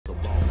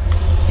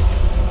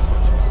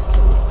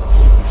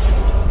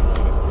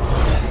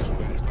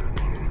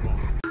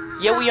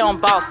Yeah, we on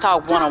Boss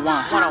Talk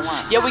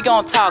 101. Yeah, we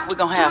gon' talk, we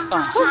gon' have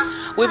fun.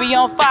 We be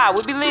on fire,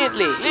 we be lit.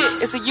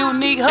 It's a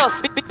unique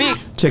hustle.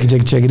 Check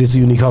it. It's a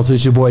unique hustle.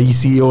 It's your boy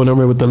ECO, and I'm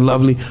here with the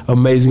lovely,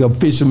 amazing,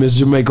 official Miss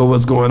Jamaica.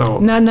 What's going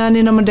on? Nothing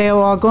in my day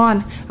all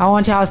gone. I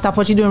want y'all to stop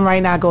what you're doing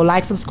right now. Go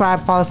like, subscribe,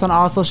 follow us on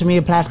all social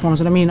media platforms.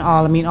 What I mean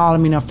all.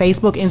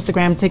 Facebook,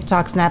 Instagram,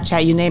 TikTok,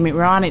 Snapchat, you name it,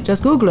 we're on it.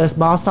 Just Google us,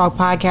 Boss Talk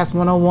Podcast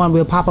 101.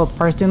 We'll pop up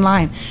first in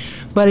line.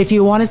 But if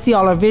you want to see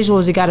all our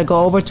visuals, you got to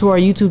go over to our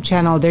YouTube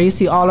channel. There you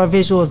see all our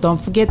visuals.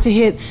 Don't forget to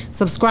hit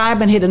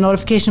subscribe and hit the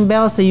notification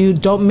bell so you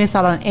don't miss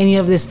out on any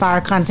of this fire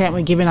content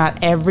we're giving out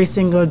every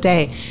single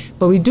day.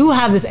 But we do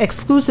have this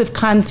exclusive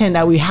content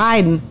that we're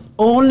hiding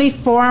only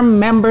for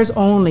members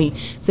only.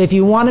 So if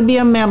you want to be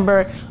a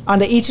member,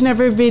 under each and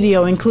every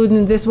video,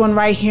 including this one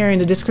right here in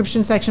the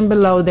description section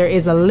below, there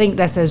is a link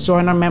that says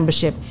join our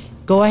membership.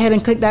 Go ahead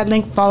and click that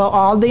link, follow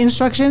all the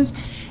instructions.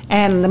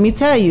 And let me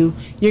tell you,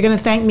 you're going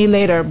to thank me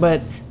later, but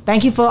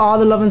thank you for all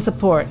the love and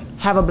support.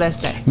 Have a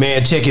blessed day.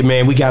 Man, check it,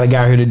 man. We got a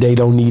guy here today.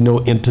 Don't need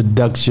no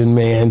introduction,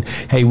 man.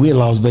 Hey, we in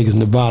Las Vegas,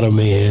 Nevada,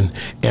 man.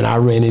 And I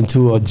ran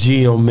into a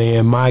gym,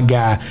 man. My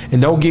guy.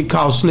 And don't get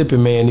caught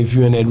slipping, man, if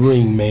you're in that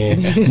ring, man.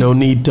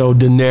 Nonito,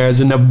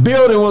 Donaire's in the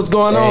building. What's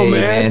going on,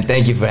 man?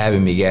 Thank you for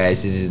having me,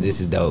 guys. This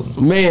is dope.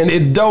 Man,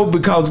 it's dope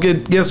because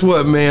guess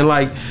what, man?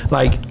 Like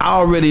I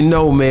already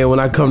know, man, when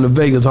I come to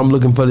Vegas, I'm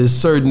looking for this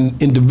certain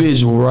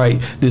individual, right?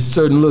 This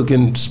certain look.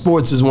 And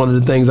sports is one of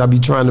the things I be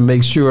trying to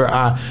make sure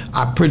I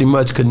pretty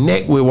much connect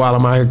with while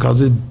I'm out here,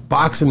 because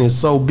boxing is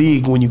so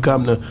big when you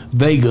come to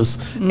Vegas,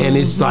 and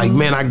it's like,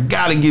 man, I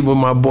gotta get with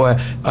my boy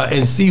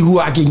and see who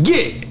I can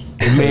get.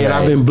 And man,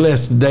 I've been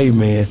blessed today,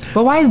 man.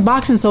 But why is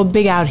boxing so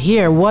big out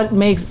here? What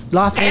makes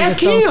Las Vegas so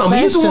special? Ask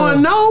him. He's the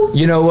one know.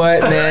 You know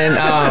what, man?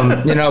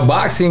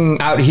 Boxing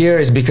out here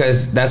is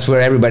because that's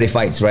where everybody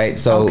fights, right?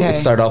 So it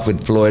started off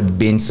with Floyd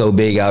being so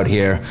big out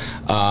here,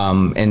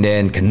 and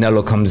then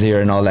Canelo comes here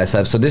and all that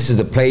stuff. So this is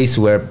the place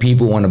where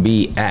people want to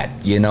be at.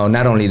 You know,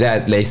 not only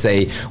that, they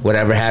say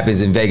whatever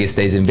happens in Vegas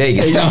stays in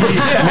Vegas. So maybe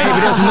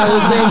that's another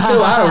thing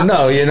too. I don't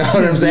know. You know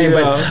what I'm saying?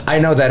 But I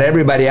know that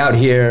everybody out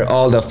here,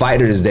 all the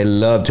fighters, they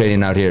love training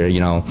out here, you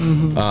know.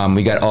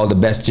 We got all the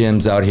best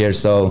gyms out here,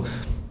 so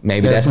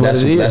maybe that's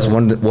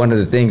one of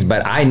the things.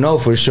 But I know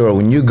for sure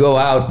when you go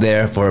out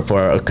there for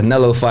a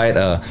Canelo fight,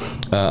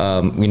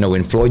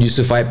 when Floyd used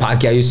to fight,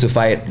 Pacquiao used to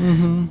fight,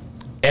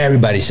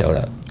 everybody showed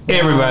up.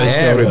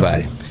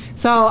 Everybody.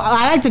 So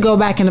I like to go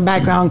back in the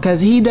background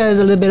because he does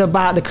a little bit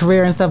about the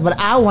career and stuff, but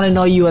I want to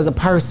know you as a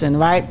person,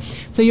 right?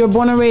 So you were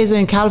born and raised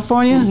in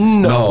California?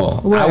 No,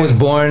 I was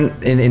born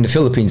in the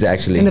Philippines,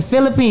 actually. In the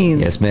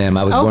Philippines? Yes, ma'am.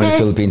 I was born in the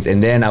Philippines,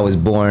 and then I was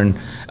raised.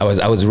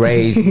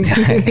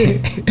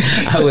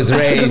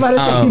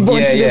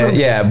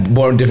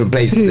 Born in different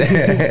places.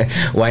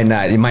 Why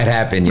not? It might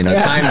happen, you know.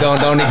 Time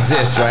don't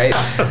exist, right?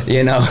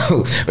 You know,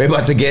 we're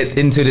about to get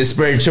into the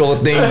spiritual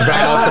thing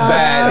right off the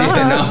bat,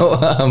 you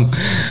know.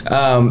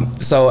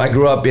 So I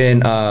grew up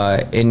in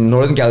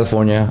Northern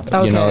California.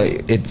 You know,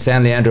 it's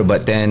San Leandro,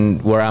 but then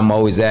where I'm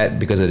always at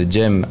because of the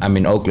gym, I'm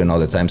in Oakland all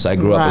the time. So I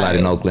grew up a lot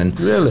in Oakland.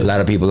 Really? A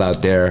lot of people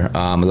out there,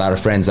 a lot of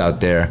friends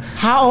out there.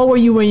 How old were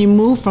you when you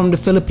moved from the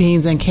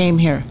Philippines and came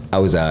here? I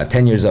was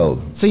 10 years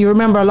old. So you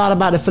remember a lot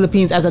about the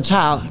Philippines as a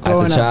child? As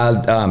a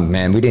child,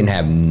 man, we didn't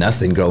have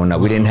nothing growing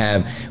up. We didn't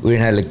have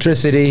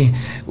electricity.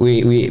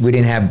 We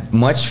didn't have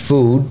much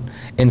food.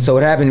 And so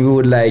what happened? We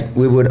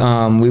would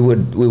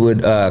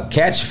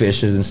catch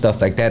fishes and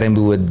stuff like that, and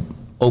we would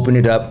open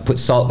it up, put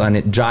salt on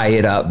it, dry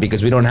it out,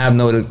 because we don't have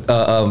no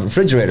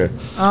refrigerator,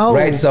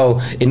 right? So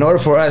in order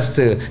for us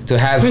to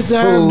have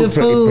preserve the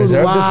food,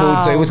 so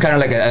it was kind of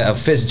like a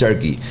fish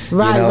jerky,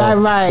 right? You know?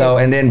 Right. So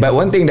but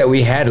one thing that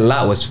we had a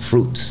lot was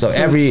fruits. So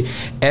every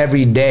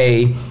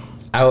day.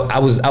 I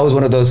was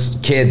one of those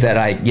kids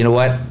that you know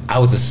what? I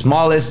was the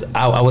smallest,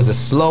 I was the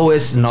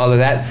slowest, and all of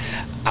that.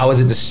 I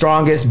wasn't the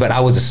strongest, but I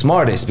was the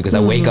smartest because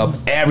I wake up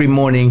every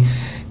morning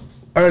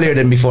earlier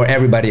than before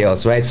everybody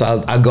else, right?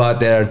 So I'll go out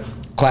there,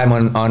 climb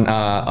on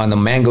the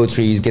mango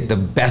trees, get the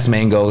best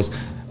mangoes,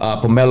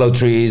 pomelo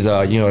trees,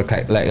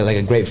 like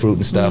a grapefruit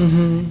and stuff.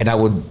 And I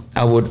would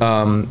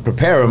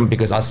prepare them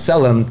because I'll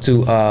sell them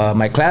to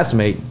my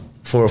classmate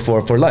for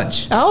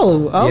lunch.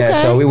 Oh, okay.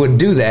 Yeah, so we would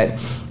do that.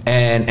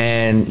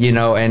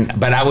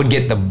 But I would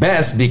get the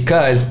best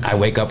because I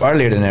wake up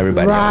earlier than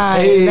everybody else.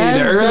 Hey,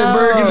 the early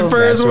bird get the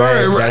first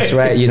word, right? That's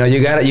right. You know, you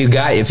got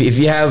if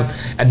you have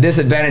a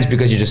disadvantage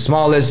because you're the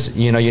smallest,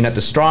 you know, you're not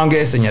the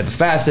strongest and you're not the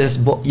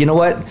fastest, but you know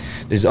what?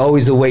 There's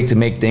always a way to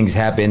make things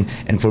happen.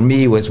 And for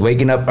me, it was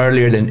waking up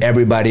earlier than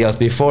everybody else.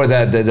 Before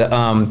that, the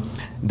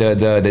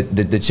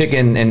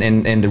chicken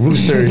and the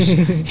roosters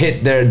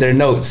hit their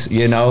notes,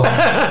 you know.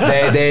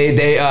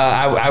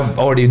 I've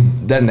already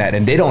done that,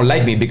 and they don't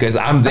like me because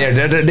I'm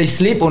there. They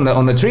sleep on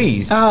the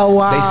trees. Oh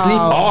wow! They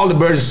sleep. All the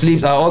birds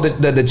sleep. All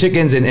the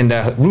chickens and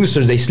the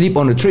roosters, they sleep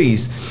on the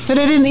trees. So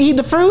they didn't eat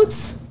the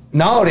fruits?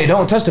 No, they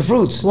don't touch the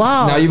fruits.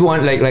 Wow! Now you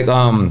want like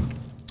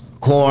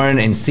corn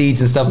and seeds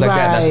and stuff like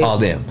that. That's all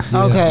them.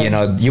 Okay. You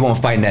know, you won't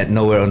find that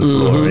nowhere on the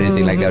floor or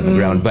anything like that on the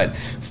ground. But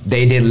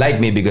they didn't like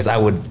me because I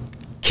would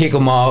kick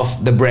them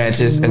off the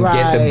branches and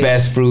get the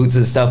best fruits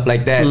and stuff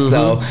like that.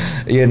 So,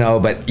 you know,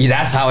 but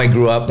that's how I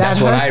grew up.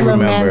 That's what I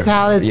remember.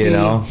 Mentality. You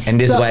know, and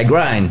this is why I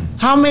grind.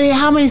 How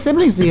many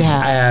siblings do you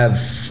have? I have,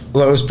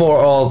 well, it was 4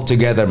 all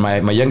together. My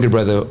younger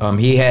brother,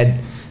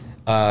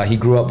 he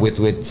grew up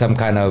with some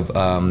kind of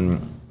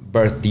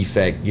birth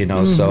defect, you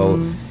know, so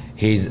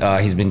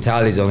his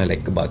mentality is only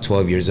like about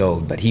 12 years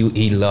old, but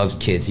he loves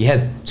kids. He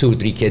has 2 or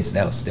 3 kids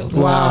now still.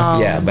 Wow.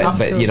 Yeah, but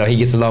you know, he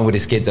gets along with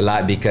his kids a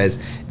lot because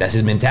that's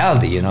his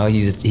mentality, you know.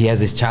 He has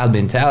this child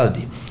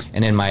mentality.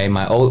 And then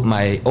my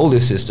older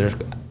sister,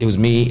 it was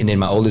me, and then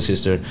my older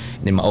sister,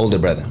 and then my older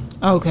brother.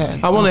 Okay.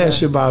 I want to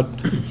ask you about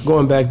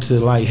going back to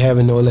like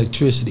having no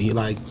electricity.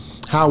 Like,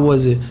 how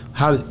was it?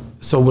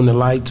 So when the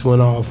lights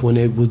went off, when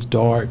it was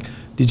dark,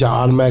 did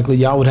y'all automatically,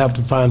 y'all would have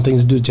to find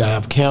things to do? Did y'all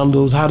have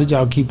candles? How did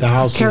y'all keep the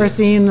house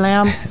kerosene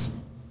lamps?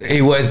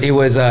 It was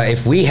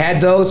if we had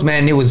those,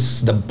 man, it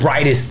was the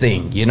brightest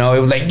thing, you know. It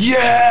was like,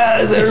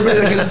 yes,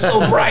 everybody, because it's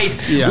so bright.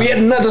 Yeah. We had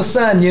another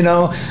sun, you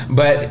know,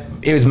 but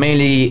it was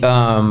mainly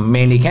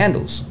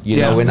candles, you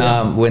know.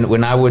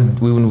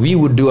 When we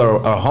would do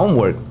our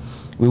homework,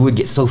 we would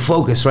get so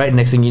focused, right?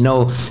 Next thing you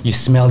know, you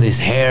smell this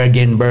hair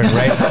getting burned,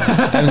 right?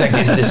 It was like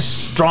this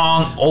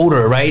strong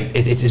odor, right?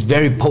 It's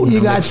very potent.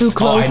 You got too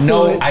close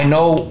to it. I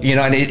know, you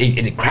know, and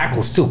it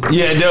crackles too.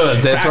 Yeah, it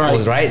does. That's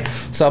crackles, right.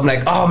 So I'm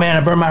like, oh man,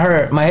 I burned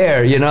my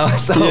hair, you know.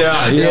 So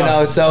you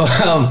know, so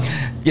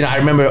you know, I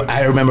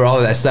remember all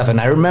of that stuff, and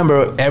I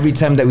remember every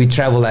time that we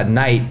travel at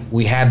night,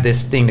 we have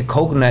this thing, the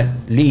coconut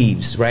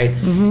leaves, right?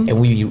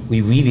 And we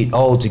weave it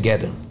all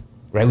together.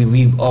 Right, we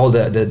weave all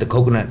the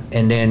coconut,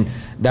 and then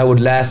that would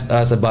last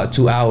us about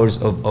 2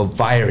 hours of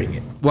firing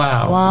it.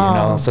 Wow. You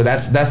know, so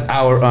that's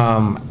our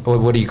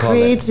what do you call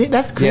it?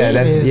 That's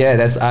creative.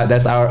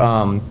 That's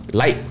our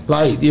light.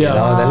 Light, yeah. You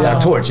know, that's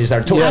our torch. It's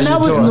our torch. And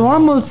that was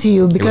normal to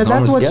you because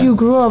that's what you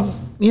grew up,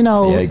 you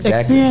know,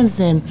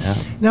 experiencing. Yeah.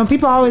 You know,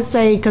 people always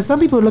say, because some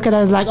people look at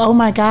it like, oh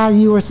my God,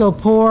 you were so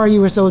poor, you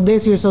were so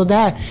this, you were so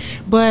that.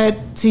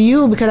 But to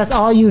you, because that's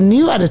all you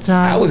knew at the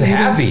time. I was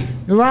happy.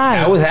 Right.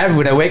 I was happy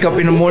when I wake up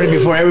in the morning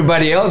before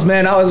everybody else,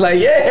 man. I was like,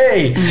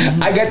 yay,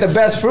 I got the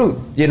best fruit.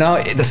 You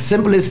know, the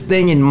simplest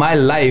thing in my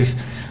life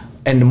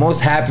and the most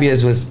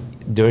happiest was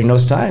during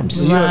those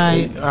times.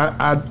 Right.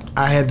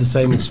 I had the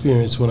same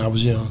experience when I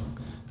was young.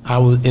 I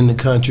was in the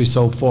country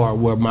so far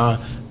where my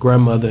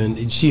grandmother,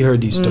 and she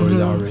heard these stories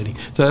already.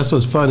 So that's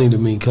what's funny to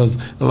me, because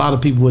a lot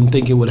of people wouldn't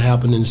think it would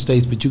happen in the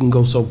States, but you can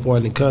go so far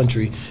in the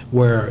country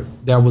where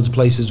there was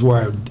places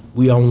where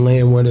we own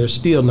land where there's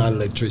still not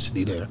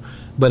electricity there.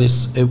 But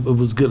it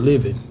was good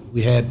living.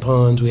 We had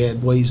ponds, we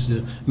had ways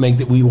to make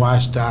that. We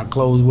washed our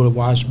clothes with a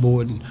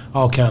washboard and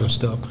all kind of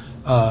stuff.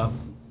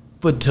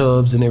 Foot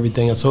tubs and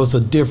everything. So it's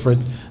a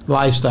different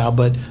lifestyle.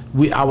 But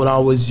I would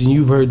always, and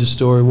you've heard the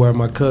story where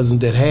my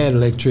cousins that had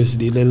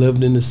electricity, they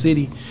lived in the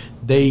city.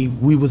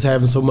 We was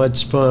having so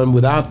much fun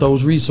without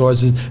those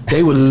resources.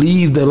 They would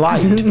leave the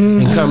light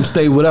and come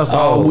stay with us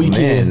all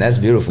weekend. Man, that's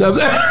beautiful.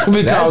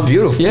 Because, that's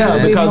beautiful. Yeah,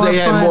 man. because they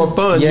had more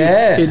fun.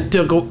 Yeah. It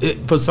took,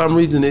 for some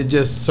reason, it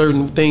just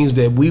certain things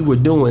that we were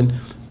doing,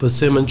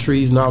 persimmon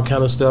trees and all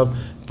kind of stuff,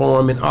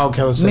 farming, all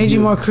kind of stuff. Made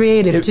you more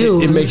creative too.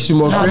 It makes you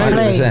more creative.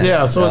 100%.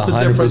 Yeah, so it's a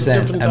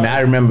different I mean,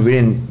 I remember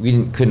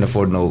we couldn't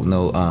afford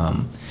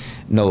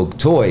no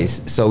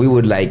toys, so we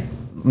would like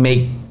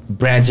make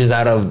branches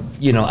out of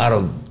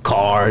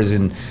cars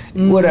and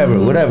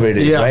whatever it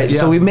is, right?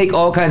 So we make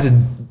all kinds of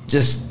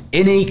just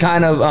any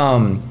kind of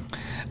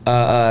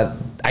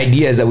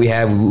ideas that we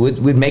have,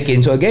 we'd make it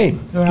into a game.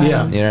 Right.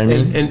 Yeah, you know what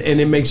I mean?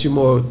 And it makes you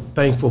more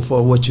thankful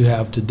for what you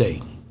have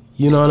today.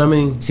 You know what I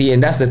mean? See,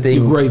 and that's the thing.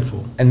 You're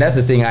grateful. And that's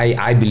the thing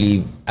I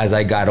believe as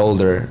I got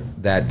older,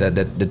 that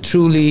the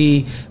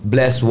truly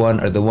blessed one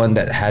are the one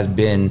that has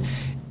been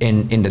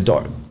in the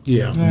dark.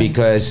 Yeah. Right.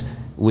 Because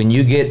when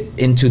you get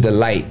into the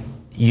light,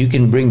 you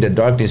can bring the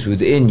darkness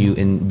within you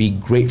and be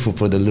grateful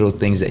for the little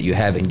things that you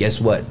have. And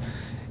guess what?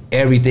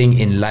 Everything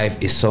in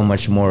life is so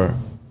much more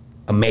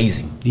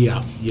amazing.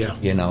 Yeah.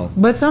 You know?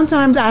 But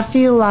sometimes I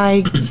feel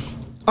like,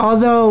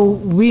 although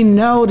we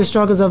know the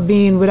struggles of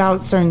being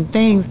without certain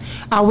things,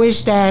 I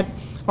wish that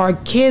our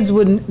kids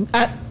would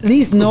at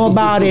least know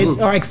about it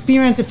or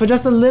experience it for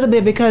just a little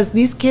bit, because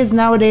these kids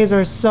nowadays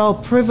are so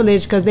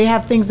privileged because they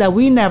have things that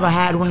we never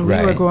had when we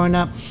were growing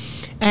up.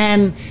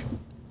 And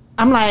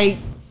I'm like,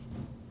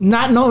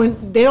 not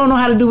knowing, they don't know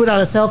how to do without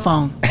a cell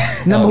phone.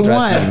 Number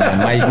one. Me,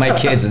 man. My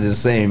kids are the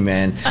same,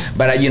 man.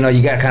 But you know,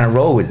 you got to kind of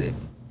roll with it.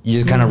 You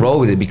just kind of roll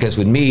with it, because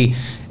with me,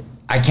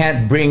 I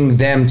can't bring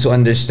them to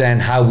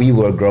understand how we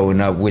were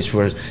growing up, which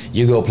was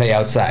you go play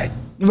outside.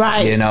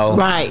 Right. You know.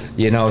 Right.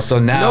 You know. So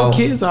now no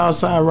kids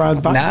outside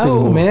riding bikes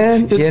anymore.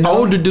 Man. It's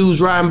older dudes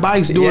riding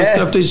bikes doing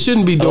stuff they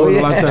shouldn't be doing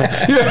a lot of time.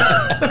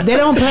 Yeah. They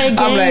don't play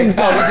games.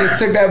 I'm like, we just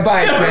took that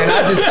bike, man.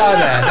 I just saw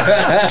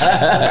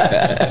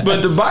that.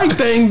 But the bike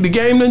thing, the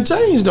game done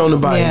changed on the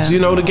bikes. Yeah.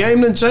 You know, the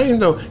game done changed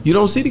though. You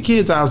don't see the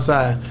kids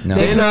outside. No.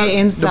 They play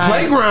inside. The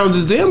playgrounds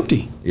is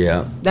empty.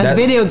 Yeah. That's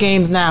video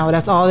games now.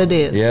 That's all it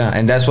is. Yeah,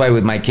 and that's why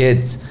with my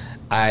kids,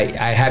 I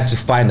had to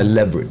find a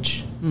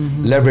leverage.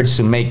 leverage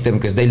to make them,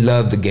 because they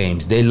love the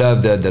games. They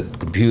love the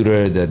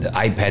computer, the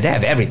iPad. They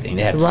have everything.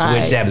 They have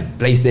Switch, they have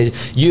PlayStation,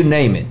 you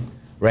name it,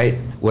 right?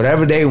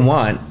 Whatever they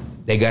want,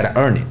 they got to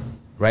earn it,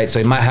 right? So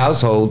in my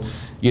household,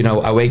 you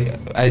know,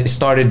 I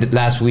started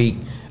last week,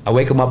 I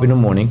wake them up in the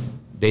morning.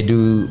 They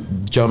do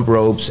jump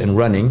ropes and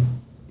running,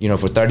 you know,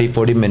 for 30,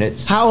 40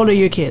 minutes. How old are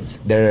your kids?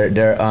 They're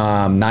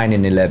 9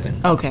 and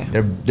 11. Okay.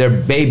 They're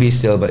babies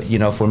still, but you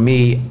know, for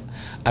me,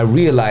 I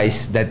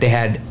realized that they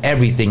had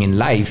everything in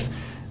life,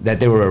 that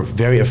they were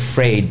very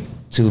afraid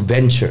to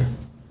venture,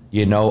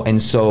 you know.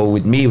 And so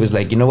with me, it was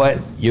like, you know what,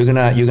 you're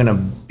gonna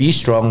be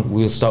strong.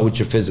 We'll start with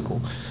your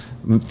physical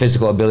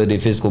ability,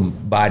 physical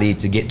body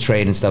to get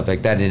trained and stuff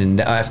like that. And in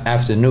the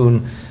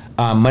afternoon,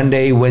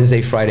 Monday,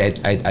 Wednesday, Friday,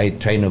 I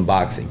train in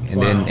boxing,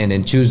 and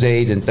then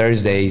Tuesdays and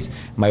Thursdays,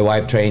 my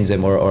wife trains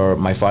them, or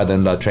my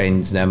father-in-law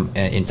trains them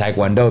in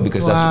Taekwondo,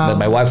 because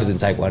my wife is in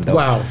Taekwondo.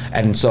 Wow!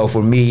 And so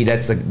for me,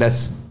 that's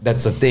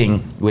a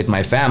thing with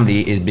my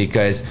family, is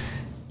because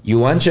you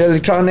want your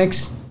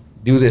electronics,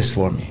 do this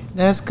for me.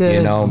 That's good.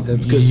 You know,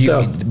 that's good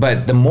stuff.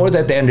 But the more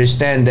that they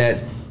understand that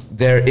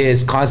there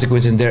is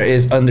consequence and there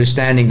is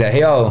understanding that,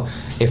 hey, oh,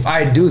 if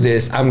I do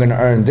this, I'm gonna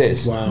earn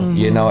this. Wow.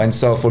 You know, and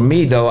so for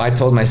me though, I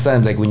told my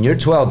son, like, when you're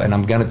 12, and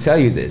I'm gonna tell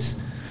you this,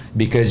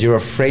 because you're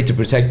afraid to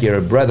protect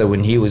your brother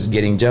when he was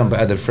getting jumped by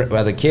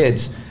other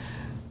kids,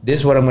 this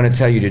is what I'm gonna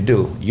tell you to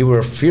do. You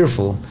were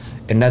fearful,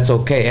 and that's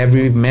okay.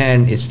 Every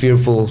man is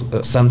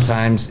fearful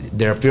sometimes.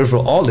 They're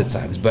fearful all the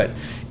times, but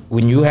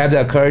when you have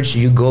that courage,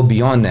 you go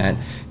beyond that,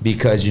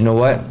 because you know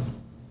what?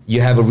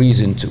 You have a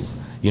reason to.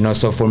 You know,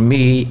 so for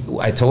me,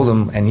 I told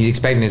him, and he's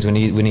expecting this when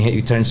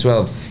he turns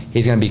 12,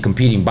 he's gonna be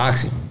competing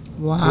boxing,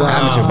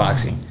 amateur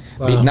boxing.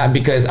 Not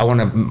because I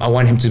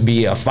want him to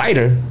be a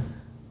fighter.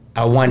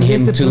 I want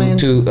him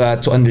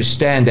to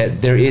understand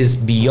that there is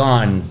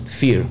beyond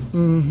fear.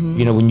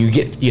 You know, when you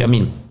get, I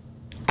mean,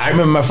 I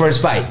remember my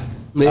first fight.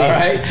 All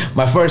right,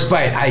 my first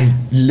fight, I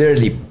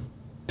literally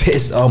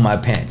pissed on my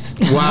pants.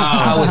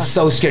 Wow. I was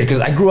so scared,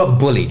 because I grew up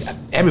bullied.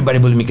 Everybody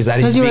bullied me because I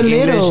didn't speak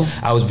English.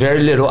 I was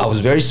very little. I was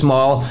very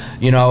small,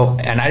 you know,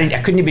 and I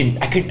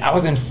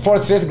was in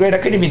 4th, 5th grade. I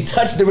couldn't even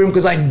touch the rim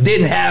because I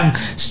didn't have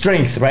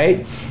strength,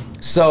 right?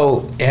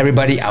 So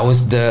everybody, I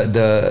was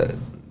the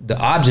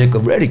object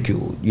of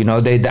ridicule. You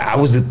know, I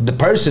was the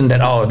person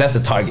that, oh, that's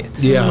a target.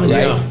 Yeah, right?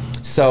 Yeah.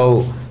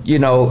 So, you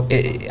know,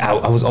 I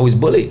was always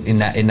bullied in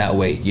that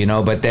way, you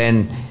know. But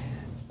then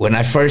when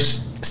I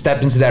first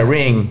stepped into that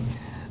ring,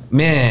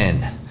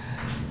 man,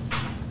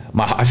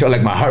 I felt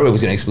like my heart rate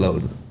was gonna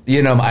explode.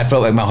 You know, I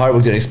felt like my heart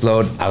was gonna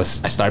explode. I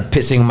started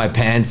pissing on my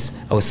pants.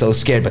 I was so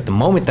scared. But the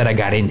moment that I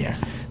got in there,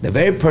 the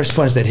very first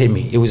punch that hit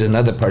me, it was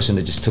another person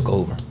that just took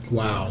over.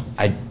 Wow.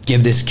 I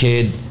give this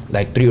kid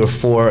like 3 or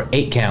 4,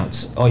 8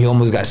 counts. Oh, he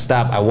almost got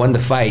stopped. I won the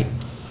fight.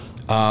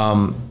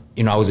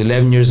 You know, I was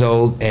 11 years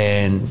old,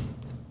 and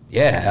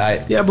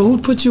yeah. But who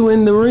put you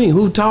in the ring?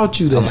 Who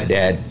taught you that? Oh, my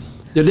dad.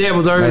 Your dad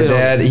was already. My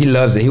dad, he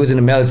loves it. He was in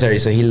the military,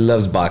 so he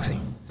loves boxing.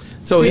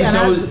 So he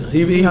was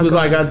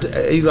like,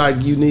 he's like,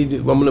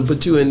 I'm gonna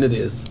put you into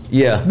this.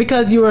 Yeah.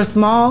 Because you were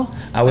small?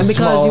 I was and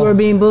because small. You were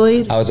being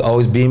bullied? I was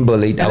always being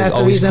bullied. And I was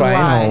always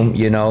crying home,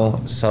 you know,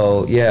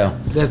 so yeah.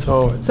 That's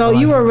hard. So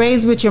you were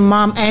raised with your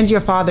mom and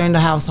your father in the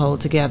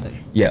household together?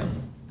 Yeah.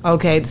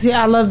 Okay, see,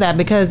 I love that,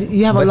 because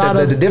you have a lot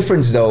of... the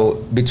difference, though,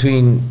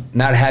 between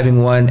not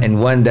having one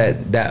and one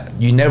that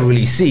you never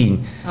really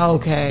seen.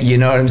 Okay. You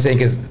know what I'm saying?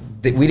 Because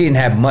we didn't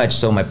have much,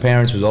 so my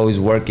parents was always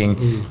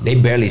working. They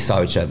barely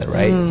saw each other,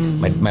 right?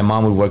 My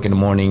mom would work in the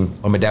morning,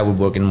 or my dad would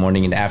work in the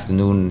morning. In the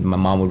afternoon, my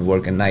mom would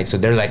work at night. So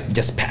they're like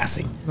just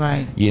passing,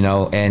 right? You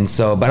know, and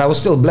so, but I was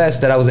still blessed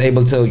that I was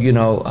able to, you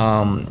know,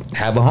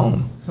 have a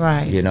home,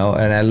 right? You know,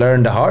 and I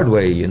learned the hard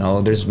way. You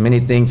know, there's many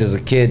things as a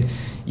kid.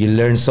 You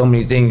learn so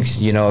many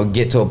things, you know,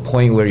 get to a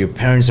point where your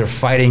parents are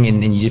fighting,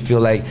 and you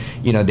feel like,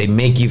 you know, they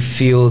make you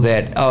feel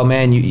that, oh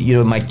man,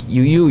 you're an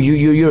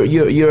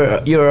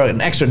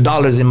extra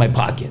dollars in my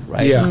pocket,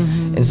 right? Yeah.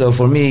 And so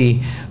for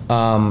me,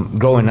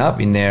 growing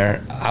up in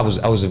there, I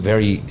was a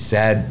very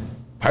sad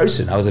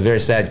person. I was a very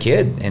sad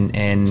kid,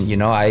 and you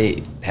know,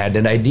 I had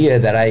an idea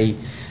that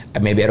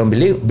maybe I don't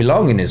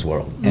belong in this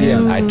world,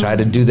 and I try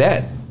to do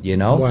that, you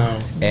know. Wow.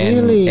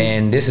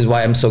 And this is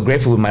why I'm so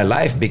grateful with my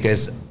life,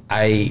 because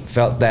I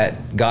felt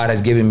that God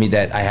has given me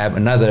that I have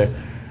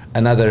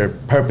another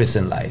purpose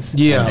in life.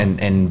 Yeah.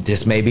 And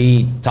just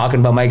maybe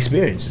talking about my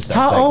experience and stuff.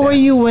 How like old that. were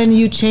you when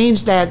you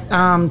changed that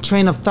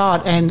train of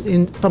thought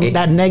from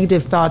that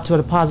negative thought to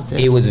a positive?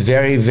 It was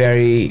very,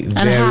 very,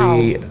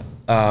 very.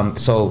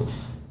 So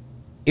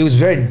it was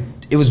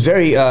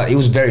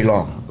very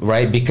long,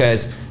 right?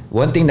 Because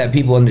one thing that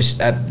people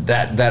understand,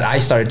 that I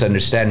started to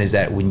understand, is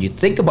that when you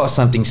think about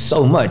something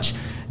so much,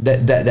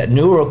 that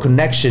neural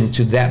connection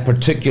to that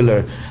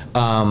particular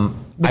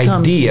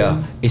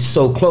idea is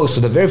so close. So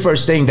the very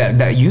first thing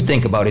that you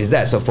think about is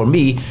that. So for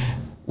me,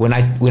 when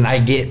I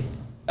get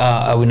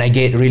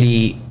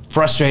really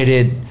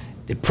frustrated,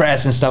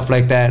 depressed, and stuff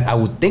like that, I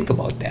would think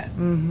about that,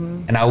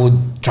 and I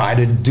would try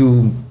to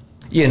do,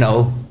 you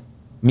know,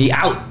 me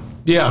out.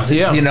 Yeah,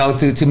 yeah. You know,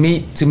 to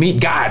meet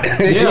God.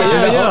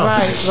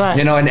 Right.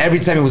 You know, and every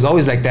time it was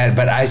always like that.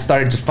 But I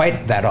started to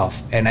fight that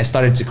off, and I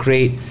started to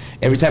create.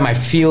 Every time I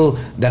feel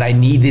that I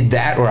needed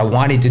that or I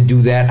wanted to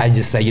do that, I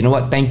just say, you know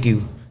what? Thank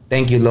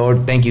you,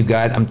 Lord. Thank you,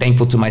 God. I'm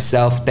thankful to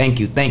myself.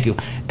 Thank you.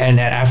 And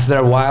after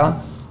a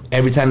while,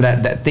 every time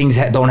that things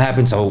don't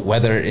happen, so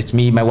whether it's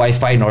me, my wife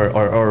fighting,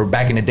 or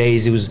back in the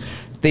days, it was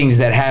things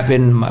that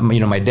happened. You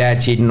know, my dad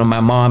cheating on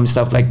my mom,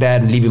 stuff like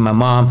that, and leaving my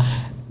mom.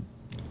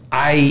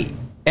 I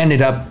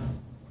ended up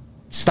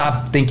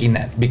stop thinking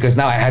that, because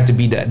now I had to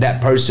be that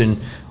person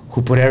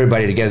who put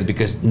everybody together,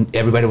 because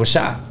everybody was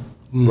shot.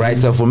 Right?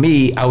 So for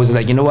me, I was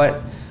like, you know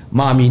what?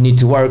 Mom, you need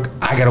to work.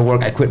 I gotta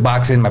work. I quit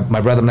boxing. My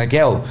brother, I'm like,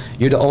 yo,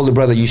 you're the older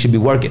brother. You should be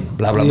working.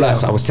 Blah, blah, blah.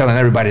 So I was telling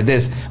everybody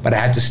this, but I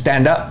had to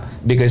stand up,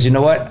 because you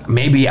know what?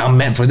 Maybe I'm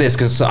meant for this,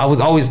 because I was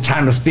always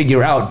trying to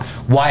figure out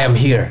why I'm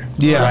here.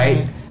 Yeah.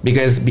 Right?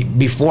 Because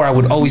before I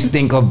would always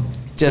think of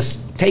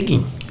just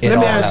taking it. Let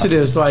me ask you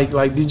this: like,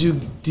 did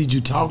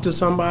you talk to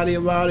somebody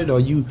about it, or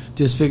you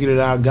just figured it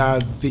out?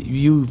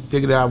 You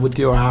figured it out with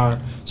your higher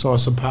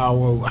source of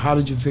power. How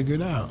did you figure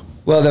it out?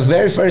 Well, the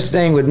very first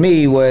thing with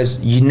me was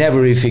you never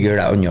really figure it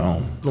out on your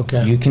own.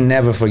 Okay. You can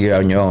never figure it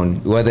out on your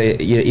own. Whether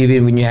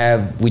even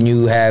when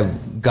you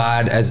have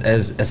God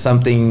as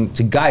something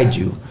to guide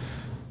you,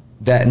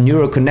 that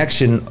neural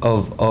connection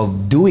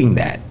of doing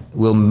that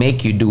will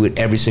make you do it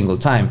every single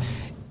time.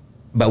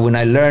 But when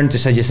I learned to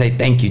just say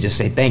thank you, just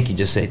say thank you,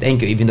 just say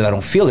thank you, even though I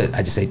don't feel it,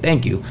 I just say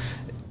thank you.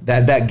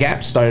 That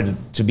gap started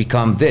to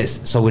become this.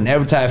 So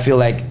whenever time I feel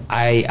like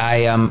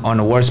I am on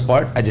the worst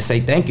part, I just say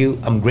thank you.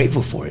 I'm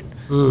grateful for it.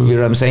 You know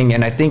what I'm saying?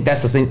 And I think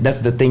that's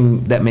the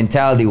thing, that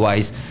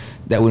mentality-wise,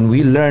 that when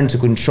we learn to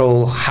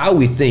control how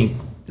we think,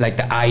 like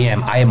I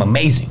am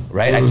amazing,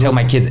 right? I tell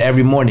my kids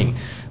every morning,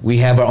 we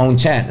have our own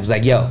chant. It's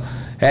like, yo,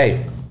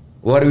 hey,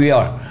 what we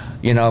are?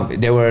 You know,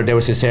 they were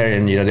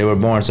cesarean, you know, they were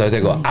born, so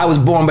they go, I was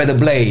born by the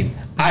blade.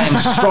 I am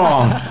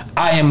strong.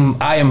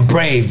 I am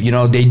brave. You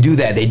know, they do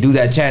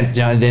that chant.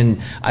 You know, and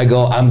then I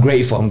go, I'm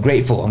grateful.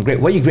 What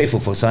are you grateful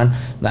for, son?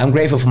 I'm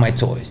grateful for my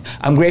toys.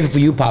 I'm grateful for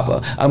you,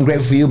 Papa. I'm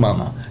grateful for you,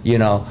 Mama. You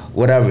know,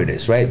 whatever it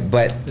is, right?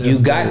 But you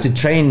got to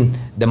train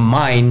the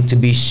mind to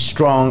be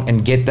strong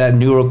and get that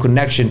neural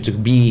connection to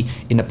be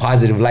in a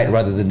positive light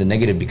rather than the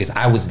negative, because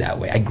I was that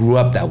way. I grew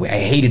up that way. I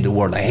hated the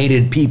world. I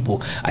hated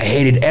people. I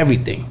hated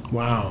everything.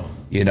 Wow.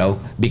 You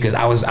know, because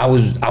I was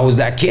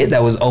that kid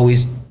that was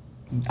always,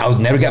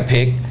 never got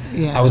picked.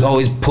 Yeah. I was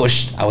always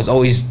pushed. I was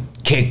always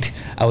kicked.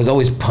 I was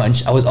always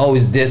punched. I was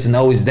always this and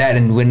always that.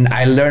 And when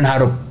I learned how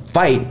to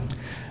fight,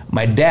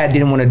 my dad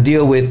didn't want to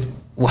deal with,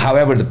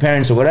 however, the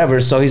parents or whatever.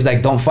 So he's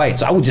like, don't fight.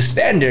 So I would just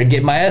stand there and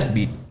get my ass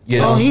beat. You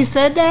know? Oh, he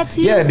said that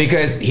to you? Yeah,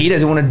 because he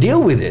doesn't want to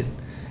deal with it.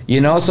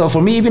 You know, so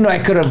for me, even though I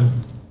could have,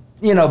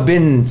 you know,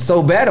 been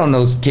so bad on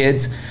those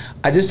kids,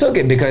 I just took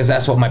it because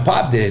that's what my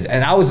pop did.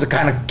 And I was the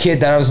kind of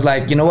kid that I was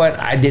like, you know what?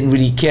 I didn't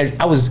really care.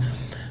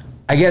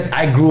 I guess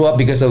I grew up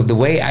because of the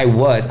way I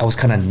was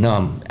kind of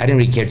numb. I didn't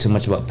really care too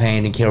much about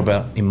pain, didn't care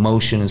about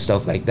emotion and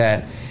stuff like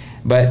that.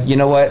 But you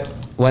know what?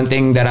 One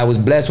thing that I was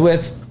blessed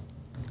with,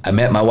 I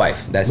met my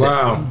wife. That's it.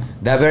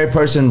 That very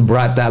person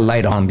brought that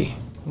light on me.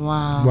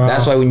 Wow.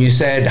 That's why when you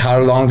said, how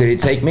long did it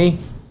take me?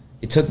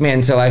 It took me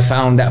until I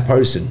found that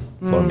person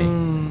for me.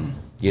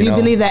 Do you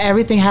believe that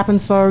everything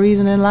happens for a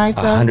reason in life,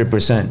 though?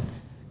 100%.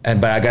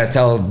 But I got to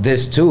tell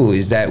this too,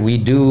 is that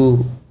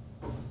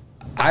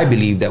I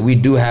believe that we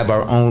do have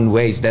our own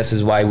ways. This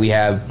is why we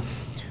have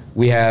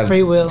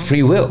free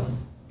will.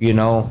 You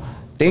know,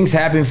 things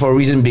happen for a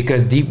reason,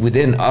 because deep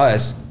within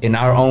us, in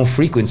our own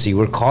frequency,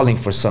 we're calling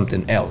for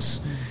something else.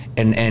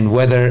 And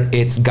whether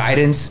it's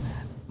guidance,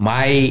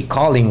 my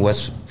calling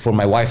was for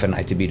my wife and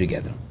I to be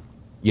together.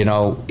 You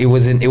know, it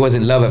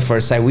wasn't love at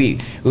first sight.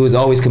 We was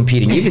always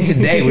competing. Even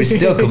today, we're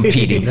still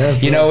competing.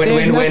 You know,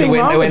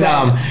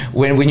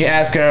 when you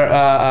ask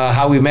her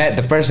how we met,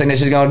 the first thing that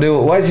she's gonna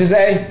do, what did she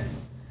say?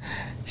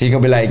 She's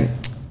gonna be like,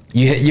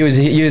 you was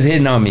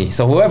hitting on me.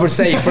 So whoever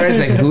say it first,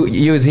 like,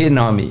 you was hitting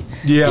on me.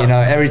 Yeah. You know,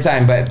 every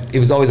time. But it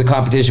was always a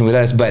competition with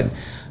us. But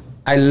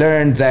I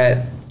learned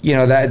that, you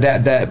know,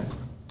 that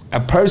a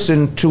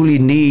person truly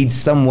needs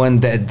someone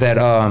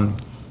that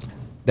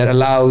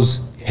allows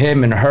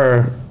him and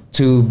her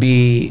to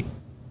be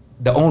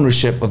the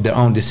ownership of their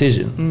own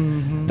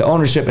decision. The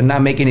ownership, and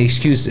not make any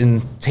excuse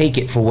and take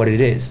it for what it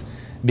is.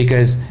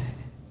 Because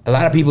a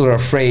lot of people are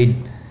afraid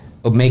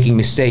of making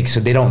mistakes,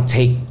 so they don't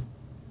take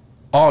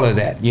all of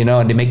that, you know,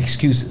 and they make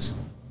excuses.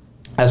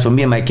 As for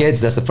me and my kids,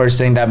 that's the first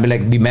thing that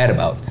I'd be mad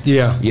about.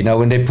 Yeah. You know,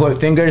 when they point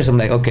fingers, I'm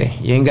like, okay,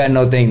 you ain't got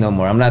no thing no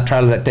more. I'm not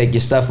trying to take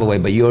your stuff away,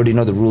 but you already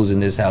know the rules in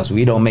this house.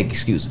 We don't make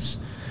excuses.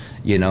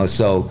 You know,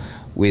 so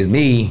with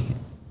me,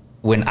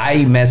 when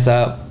I mess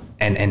up,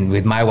 and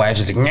with my wife,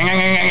 she's like,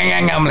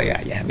 I'm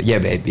like, yeah,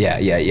 babe,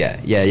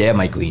 yeah,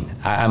 my queen.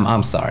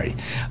 I'm sorry.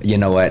 You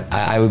know what?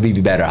 I will be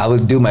better. I will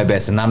do my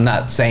best, and I'm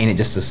not saying it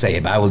just to say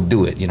it, but I will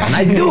do it. You know, and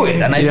I do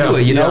it, and I do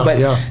it. You know, but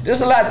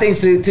there's a lot of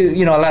things to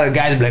you know. A lot of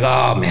guys be like,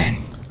 oh man.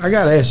 I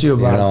gotta ask you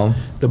about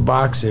the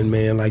boxing,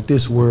 man. Like,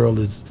 this world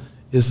is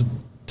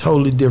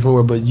totally different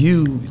world. But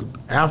you,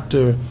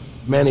 after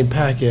Manny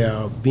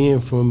Pacquiao, being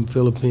from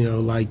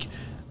Filipino, like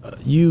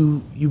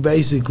you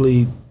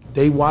basically,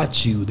 they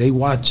watch you, they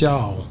watch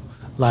y'all.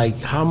 Like,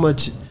 how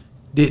much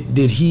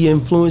did he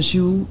influence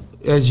you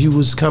as you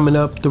was coming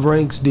up the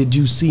ranks? Did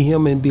you see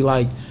him and be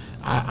like,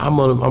 I'm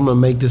gonna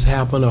make this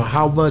happen? Or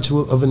how much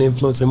of an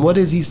influence, and what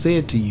has he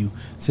said to you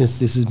since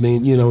this has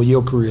been,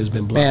 your career has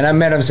been blocked? Man, I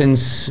met him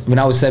since when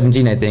I was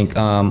 17, I think,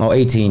 or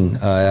 18.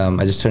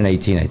 I just turned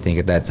 18, I think,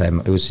 at that time.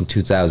 It was in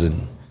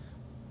 2000.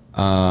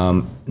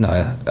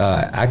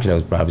 Actually, I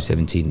was probably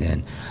 17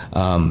 then.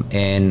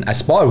 And I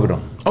sparred with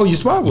him. Oh, you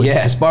sparred with him?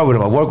 Yeah, I sparred with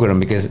him. I worked with him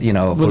because,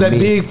 Was that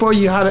big for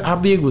you? How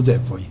big was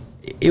that for you?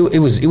 It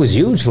was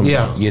huge for me,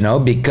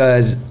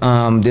 because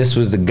this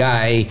was the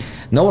guy,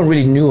 no one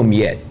really knew him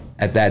yet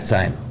at that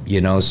time,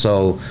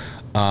 so,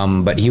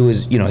 but he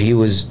was,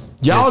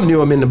 Y'all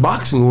knew him in the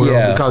boxing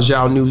world because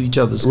y'all knew each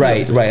other's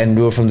skills. Right, and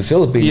we were from the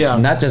Philippines. Yeah.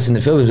 Not just in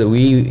the Philippines, but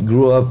we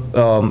grew up,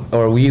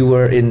 or we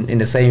were in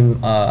the same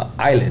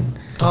island.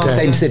 Okay.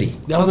 Same city.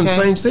 That was in the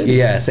same city?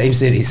 Yeah, same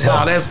city. So,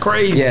 wow, that's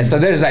crazy. Yeah, so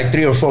there's like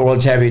 3 or 4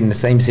 world champions in the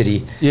same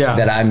city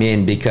that I'm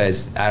in,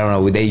 because I don't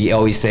know, they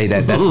always say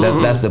that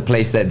that's the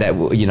place that the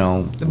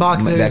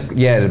boxers.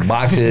 The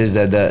boxers,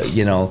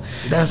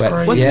 That's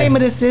crazy. What's the name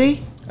of the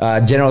city?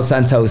 General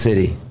Santos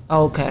City.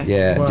 Oh, okay.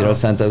 Yeah, wow. General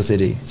Santos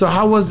City. So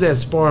how was that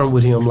sparring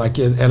with him? Like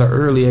at an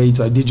early age,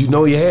 like did you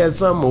know he had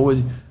something, or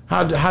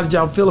how did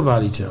y'all feel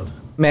about each other?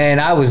 Man,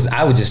 I was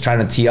just trying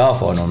to tee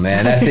off on him,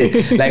 man. That's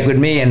it. Like with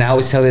me, and I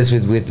always tell this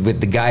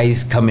with the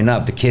guys coming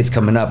up, the kids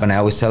coming up, and I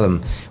always tell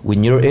them,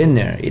 when you're in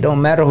there, it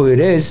don't matter who it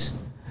is.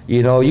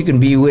 You can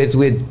be with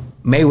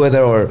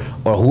Mayweather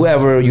or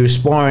whoever you're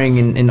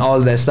sparring and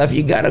all that stuff.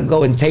 You gotta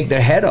go and take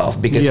their head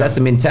off, because that's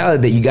the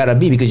mentality that you gotta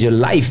be, because your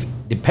life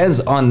depends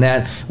on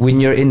that when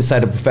you're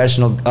inside a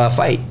professional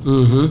fight. You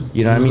know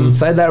what I mean?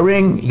 Inside that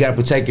ring, you gotta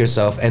protect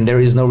yourself, and there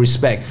is no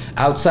respect.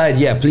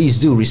 Outside, please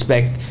do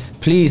respect.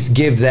 Please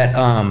give that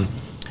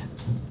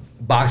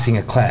boxing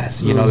a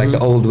class, like the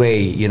old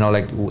way,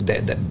 like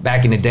the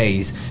back in the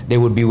days, they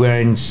would be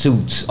wearing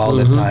suits all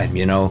the time,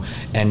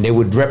 and they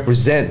would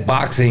represent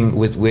boxing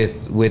with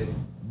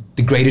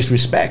the greatest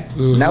respect.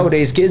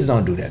 Nowadays, kids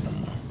don't do that no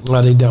more.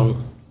 No, they don't.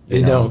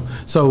 They don't.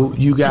 So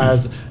you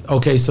guys,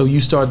 okay, so you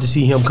start to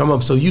see him come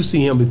up. So you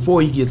see him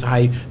before he gets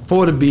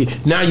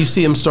hyped, now you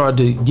see him start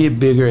to get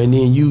bigger, and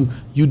then you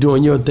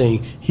doing your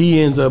thing. He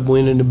ends up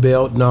winning the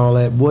belt and all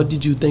that. What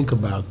did you think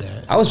about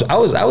that? I was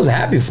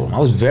happy for him. I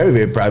was very,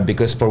 very proud,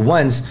 because for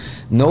once,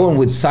 no one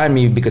would sign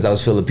me because I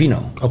was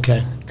Filipino.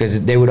 Okay.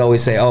 Because they would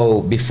always say,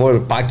 before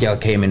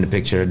Pacquiao came in the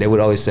picture, they would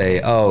always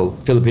say,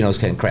 Filipinos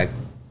can't crack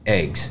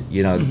eggs,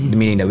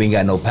 meaning that we ain't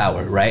got no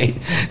power, right?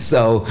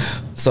 So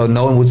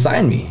no one would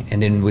sign me.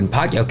 And then when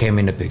Pacquiao came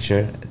in the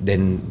picture,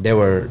 then they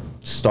were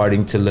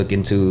starting to look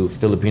into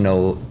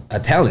Filipino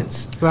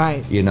talents,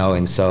 right?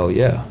 And so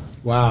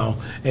Wow,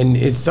 and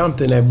it's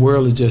something, that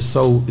world is just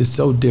so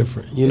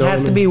different. It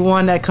has to be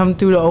one that come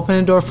through to open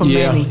the door for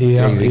many.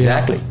 Yeah,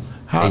 exactly.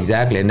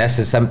 Exactly, and that's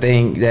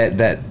something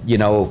that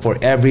for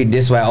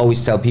this is why I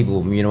always tell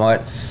people,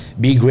 what,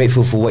 be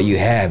grateful for what you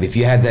have. If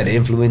you have that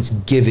influence,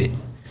 give it.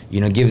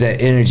 Give that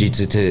energy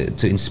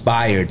to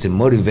inspire, to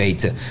motivate,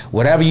 to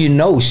whatever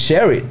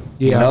share it.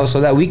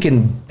 So that we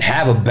can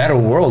have a better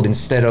world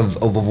instead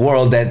of a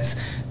world that's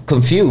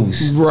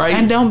confused. Right.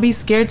 And don't be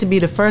scared to be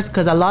the first,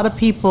 because a lot of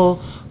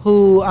people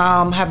who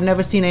have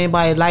never seen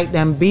anybody like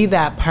them be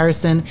that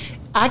person,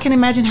 I can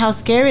imagine how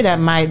scary that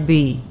might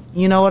be.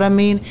 You know what I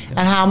mean? And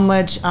how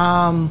much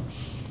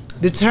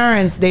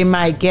deterrence they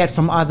might get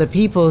from other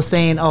people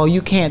saying, oh,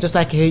 you can't, just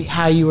like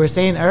how you were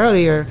saying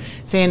earlier,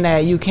 saying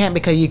that you can't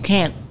because you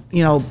can't,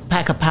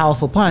 pack a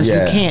powerful punch.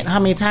 You can't. How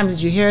many times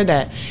did you hear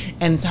that?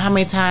 And how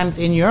many times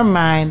in your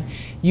mind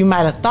you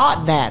might have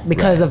thought that,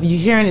 because of you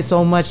hearing it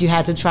so much, you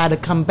had to try to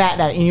combat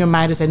that in your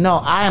mind and say, no,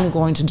 I am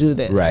going to do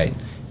this. Right.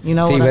 See,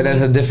 but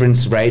there's a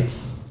difference, right?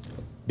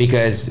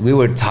 Because we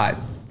were taught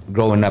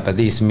growing up, at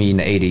least me in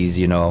the 80s,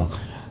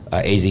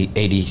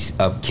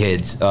 80s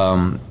kids,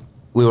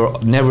 we were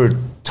never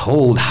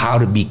told how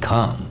to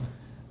become,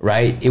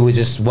 right? It was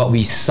just what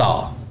we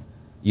saw,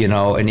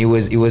 and it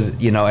was,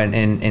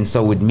 and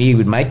so with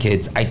my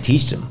kids, I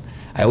teach them.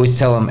 I always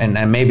tell them,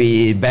 and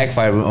maybe it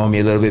backfired on me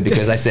a little bit,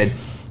 because I said,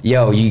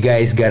 yo, you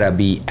guys gotta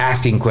be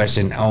asking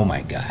questions. Oh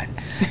my God.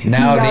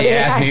 Now they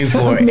ask me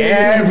for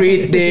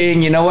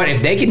everything. You know what?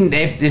 If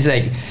it's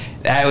like,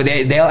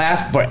 they'll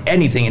ask for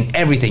anything and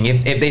everything.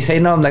 If they say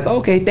no, I'm like,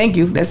 okay, thank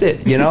you, that's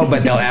it.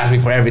 But they'll ask me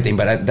for everything.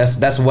 But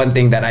that's one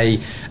thing that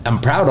I'm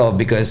proud of,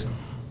 because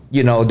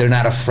they're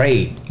not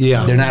afraid.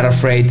 Yeah, they're not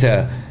afraid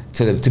to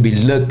be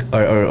looked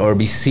or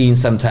be seen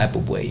some type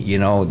of way.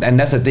 And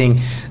that's the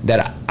thing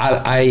that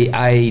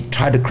I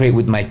try to create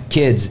with my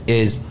kids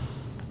is,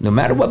 no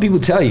matter what people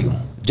tell you,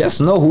 just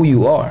know who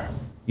you are.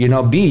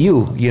 Be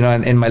you.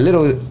 And my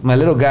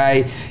little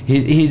guy,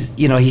 he's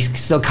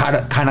still kind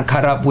of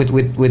caught up with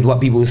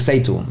what people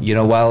say to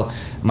him. While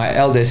my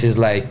eldest is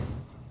like,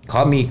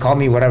 call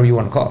me whatever you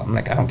want to call. I'm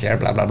like, I don't care,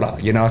 blah, blah, blah.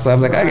 You know, so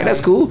I'm like, okay,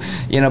 that's cool.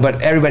 You know, but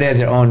everybody has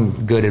their own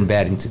good and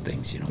bad into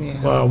things, you know.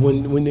 Yeah.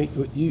 Well,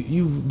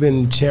 you've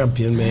been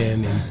champion,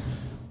 man, in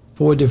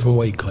 4 different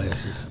weight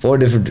classes. 4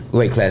 different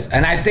weight classes.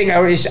 And I think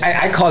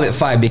I call it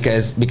 5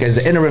 because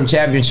the interim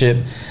championship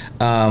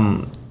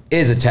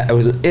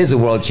is a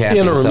world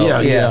champion. Interim,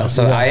 so,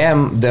 so I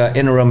am the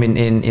interim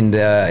in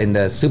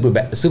the super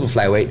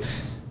flyweight.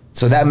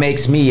 So that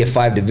makes me a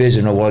 5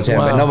 divisional world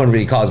champion. Wow. But no one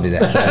really calls me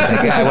that. So I was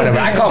like, yeah, whatever.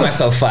 I call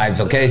myself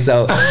 5. Okay,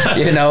 so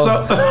you know.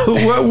 So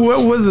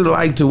what was it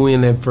like to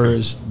win that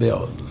first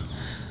belt?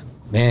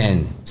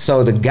 Man,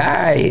 so the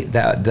guy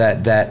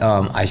that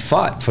I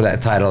fought for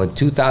that title in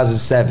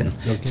 2007,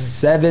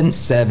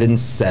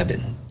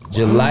 7/7/7,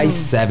 July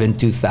 7,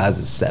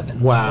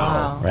 2007.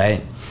 Wow.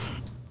 Right?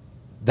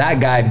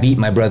 That guy beat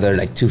my brother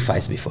like 2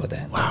 fights before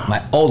that. Wow.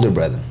 My older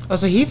brother. Oh,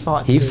 so he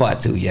fought too. He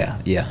fought too, yeah.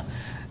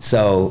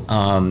 So,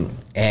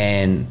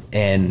 and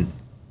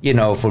you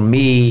know, for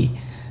me,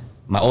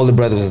 my older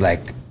brother was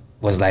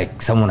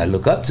like someone I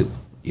look up to,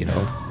 you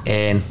know?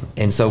 And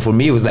so for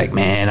me, it was like,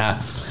 man,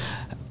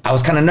 I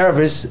was kind of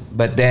nervous,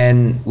 but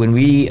then when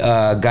we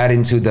got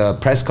into the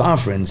press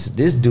conference,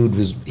 this dude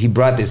he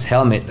brought this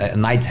helmet, a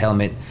knight's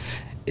helmet,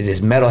 this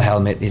metal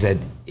helmet. He said,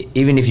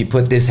 even if you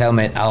put this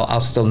helmet,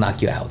 I'll still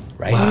knock you out,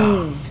 right?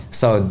 Wow.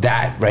 So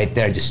that right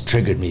there just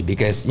triggered me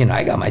because, you know,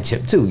 I got my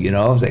chip too, you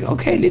know? I was like,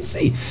 okay, let's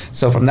see.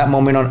 So from that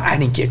moment on, I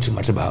didn't care too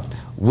much about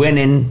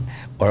winning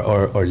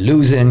or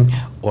losing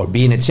or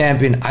being a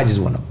champion. I just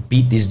want to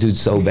beat these dudes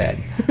so bad,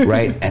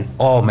 right? And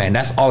oh man,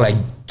 that's all I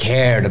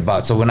cared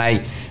about. So when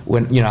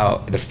you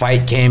know, the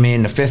fight came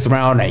in the 5th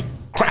round, I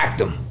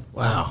cracked him.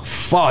 Wow.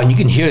 Fall, and you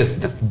can hear this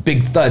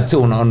big thud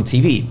too on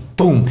TV.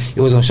 Boom, it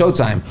was on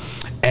Showtime.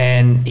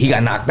 And he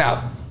got knocked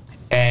out.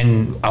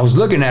 And I was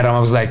looking at him, I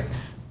was like,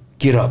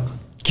 get up.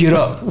 Get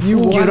up.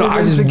 Get up.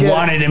 I just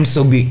wanted him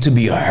to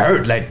be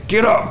hurt. Like,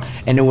 get up.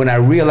 And then when I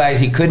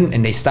realized he couldn't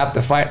and they stopped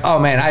the fight, oh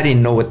man, I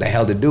didn't know what the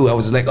hell to do. I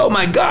was like, oh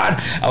my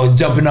God. I was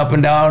jumping up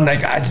and down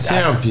like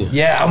champion.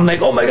 I'm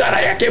like, oh my God,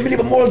 I can't believe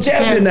I'm world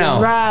champion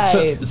now.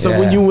 Right. So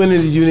when you went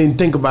in, you didn't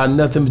think about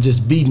nothing but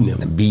just beating him.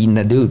 Beating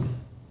the dude.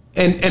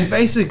 And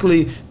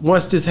basically,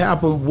 once this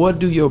happened, what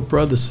do your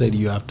brother say to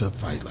you after a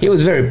fight? He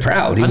was very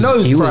proud. He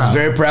was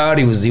very proud.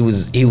 He was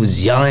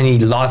yelling. He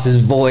lost his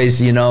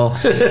voice. You know,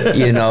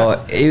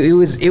 it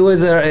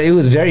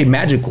was very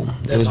magical.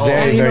 It was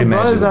very magical.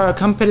 Brothers are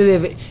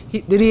competitive.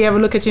 Did he ever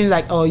look at you and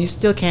like, oh, you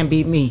still can't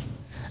beat me?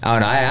 I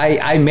don't know.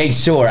 I made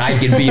sure I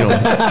could beat him.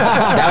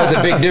 That was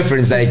a big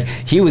difference. Like,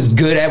 he was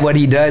good at what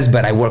he does,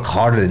 but I work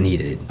harder than he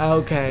did.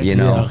 Okay. You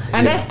know? Yeah.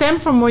 And that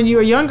stemmed from when you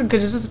were younger,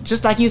 because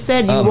just like you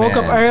said, you woke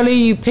up early,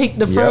 you picked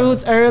the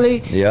fruits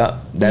early. Yeah,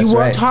 that's right. You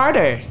worked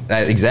harder.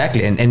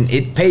 Exactly. And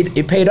it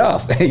paid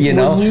off, you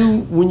know?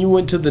 When you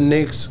went to the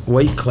next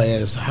weight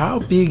class, how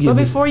big is it? But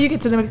before you get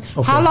to the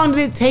how long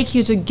did it take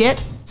you to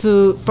get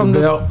from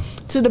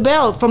the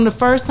belt from the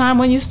first time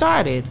when you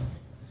started?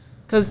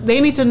 Because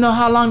they need to know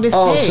how long this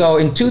takes. So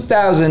in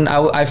 2000,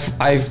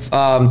 I've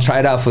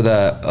tried out for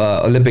the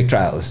Olympic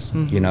trials.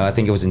 Mm-hmm. You know, I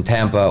think it was in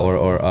Tampa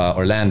or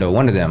Orlando,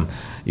 one of them.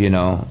 You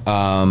know,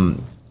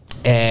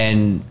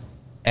 and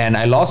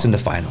I lost in the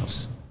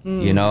finals.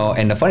 You know,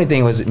 and the funny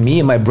thing was, me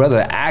and my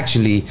brother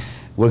actually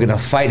were gonna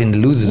fight in the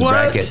losers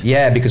bracket.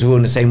 Yeah, because we were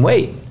in the same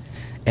weight,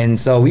 and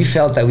so we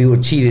felt that we were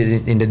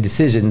cheated in the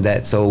decision.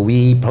 So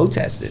we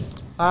protested.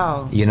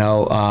 Wow. You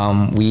know,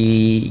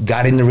 we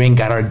got in the ring,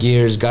 got our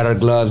gears, got our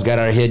gloves, got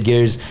our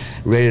headgears,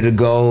 ready to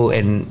go.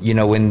 And, you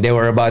know, when they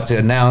were about to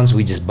announce,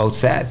 we just both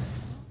sat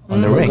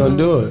on the ring. Gonna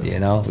do it. You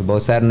know, we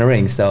both sat in the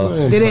ring.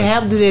 So did it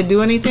help? Did it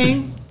do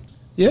anything?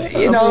 Yeah,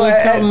 you know,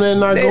 tell them they're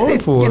not going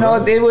for it. You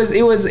know,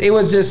 it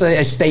was just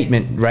a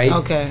statement, right?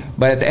 Okay.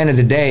 But at the end of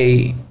the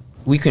day,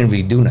 we couldn't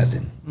really do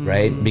nothing,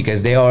 right?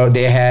 Because they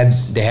had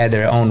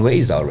their own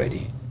ways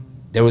already.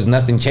 There was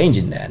nothing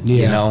changing that.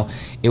 Yeah. You know,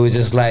 it was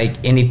just like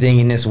anything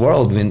in this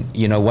world. When,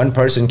 you know, one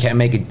person can't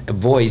make a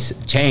voice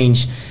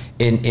change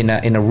in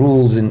a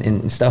rules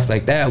and stuff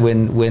like that.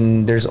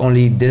 When there's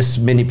only this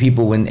many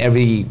people, when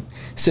every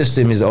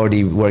system is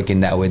already working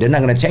that way, they're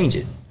not going to change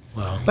it.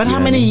 Wow. But how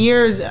many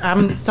years?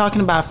 I'm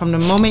talking about from the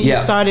moment you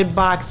started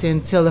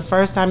boxing till the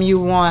first time you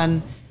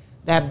won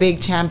that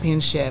big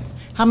championship.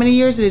 How many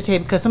years did it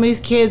take? Because some of these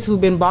kids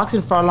who've been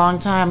boxing for a long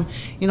time,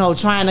 you know,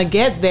 trying to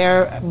get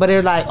there, but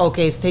they're like,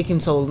 okay, it's taking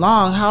so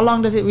long. How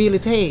long does it really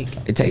take?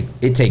 It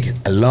takes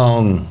a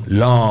long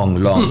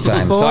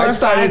time. 4 or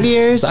 5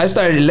 years? So I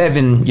started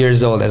 11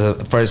 years old as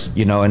a first,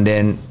 you know, and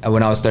then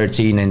when I was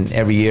 13, and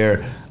every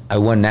year I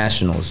won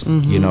nationals,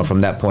 you know,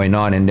 from that point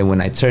on. And then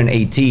when I turned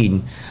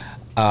 18,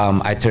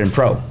 I turned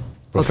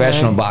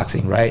professional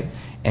boxing, right?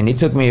 And it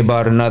took me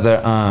about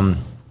another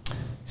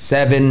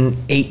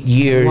 7-8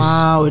 years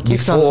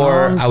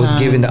before I was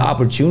given the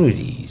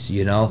opportunities,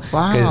 you know,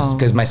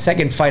 because my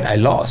second fight I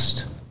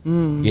lost,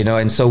 you know,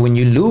 and so when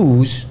you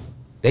lose,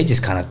 they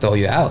just kind of throw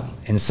you out.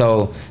 And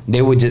so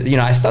they would just, you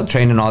know, I stopped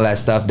training all that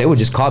stuff. They would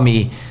just call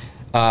me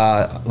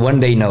 1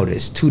 day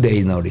notice, 2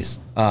 days notice,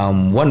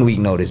 1 week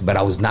notice, but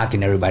I was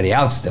knocking everybody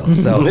out still.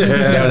 So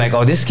they were like,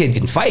 "Oh, this kid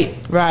can fight."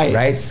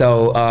 Right.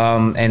 So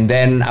and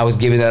then I was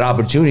given that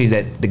opportunity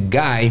that the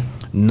guy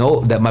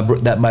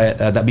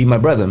that be my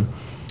brother.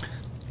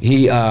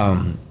 He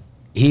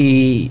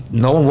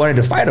no one wanted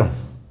to fight him.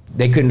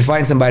 They couldn't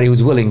find somebody who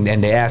was willing,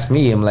 and they asked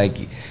me. I'm like,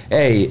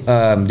 "Hey,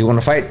 do you want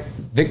to fight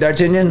Vic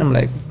D'Artagnan?" I'm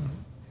like,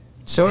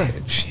 "Sure,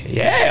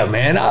 yeah,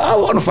 man, I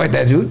want to fight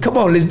that dude. Come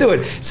on, let's do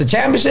it. It's a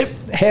championship,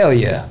 hell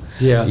yeah,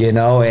 yeah, you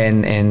know."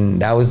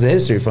 And that was the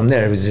history from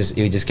there.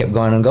 It just kept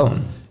going and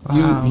going.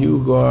 Wow.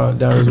 You go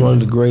down as one of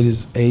the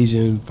greatest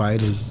Asian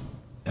fighters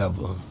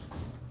ever.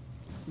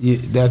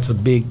 That's a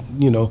big,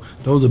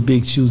 those are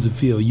big shoes to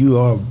fill. You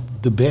are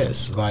the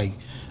best, like.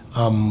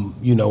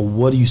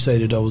 What do you say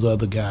to those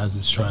other guys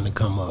that's trying to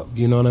come up?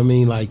 You know what I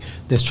mean? Like,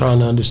 that's trying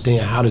to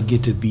understand how to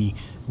get to be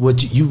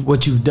what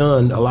you've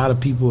done. A lot of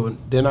people,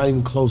 they're not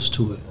even close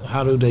to it.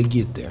 How do they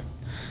get there?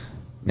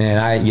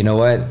 Man, you know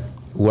what?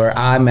 Where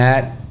I'm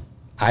at,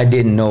 I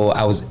didn't know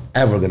I was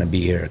ever gonna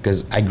be here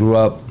because I grew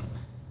up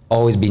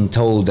always being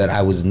told that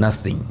I was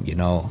nothing.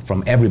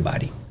 From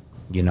everybody.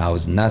 I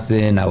was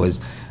nothing.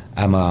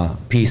 I'm a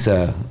piece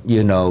of,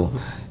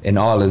 and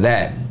all of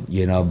that.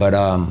 But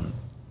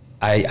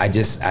I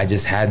just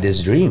had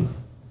this dream.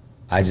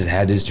 I just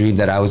had this dream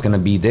that I was gonna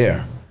be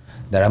there,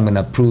 that I'm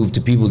gonna prove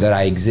to people that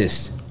I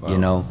exist.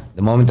 Wow.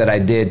 The moment that I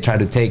did try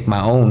to take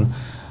my own,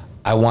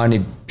 I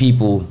wanted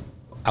people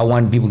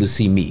to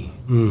see me.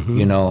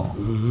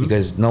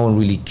 Because no one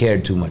really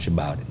cared too much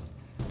about it.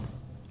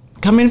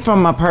 Coming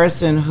from a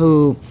person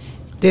who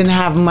didn't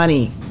have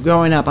money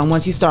growing up, and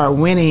once you start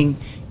winning,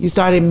 you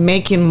started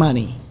making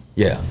money.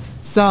 Yeah.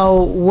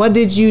 So what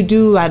did you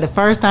do like the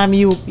first time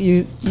you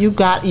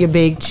got your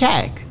big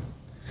check?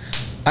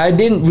 I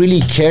didn't really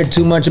care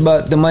too much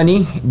about the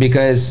money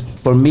because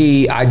for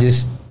me, I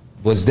just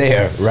was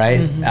there,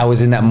 right? I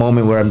was in that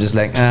moment where I'm just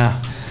like,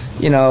 I'm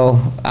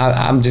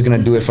just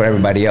gonna do it for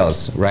everybody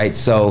else, right?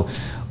 So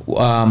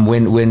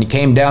when it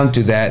came down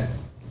to that,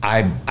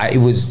 it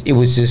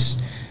was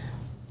just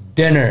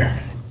dinner,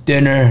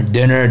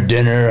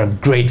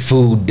 great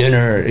food,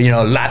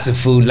 lots of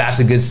food, lots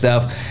of good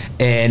stuff.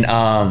 And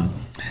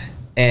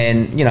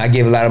I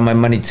gave a lot of my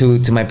money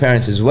to my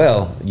parents as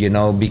well,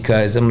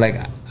 because I'm like,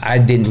 I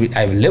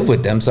lived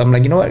with them, so I'm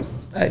like, you know what,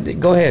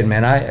 go ahead,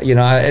 man. I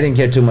didn't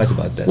care too much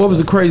about that. What was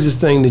the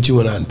craziest thing that you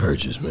went out and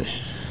purchased, man?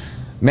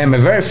 Man, my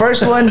very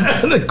first one,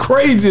 the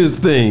craziest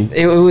thing.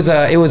 It was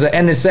a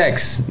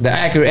NSX, the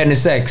Acura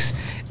NSX,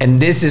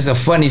 and this is a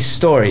funny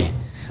story,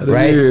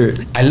 right?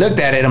 Weird. I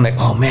looked at it, I'm like,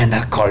 oh man,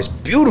 that car is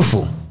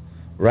beautiful.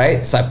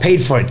 Right, so I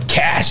paid for it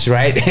cash,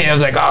 right? And I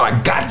was like, oh, I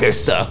got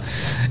this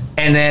stuff.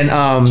 And then,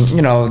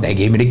 they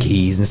gave me the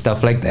keys and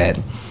stuff like that.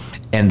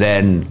 And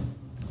then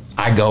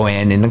I go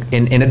in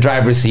the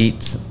driver's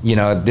seat.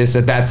 This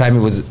at that time it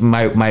was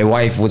my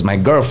wife was my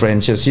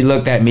girlfriend. So she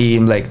looked at me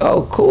and like,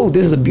 oh, cool,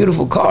 this is a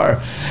beautiful car.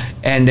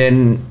 And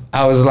then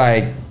I was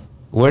like,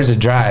 where's the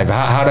drive?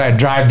 How do I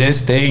drive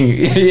this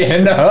thing?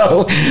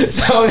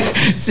 So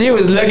she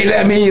was looking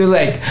at me. He was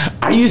like,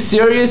 are you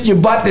serious? You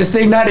bought this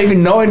thing not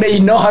even knowing that you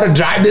know how to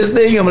drive this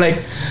thing? I'm like,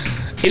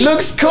 it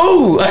looks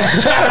cool.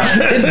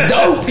 It's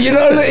dope.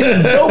 It's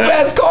a dope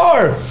ass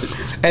car.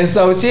 And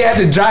so she had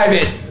to drive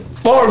it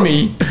for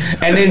me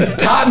and then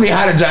taught me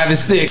how to drive a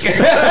stick.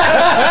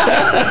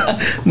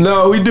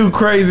 No, we do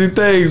crazy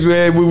things,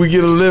 man, when we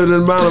get a limited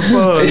amount of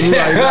funds. We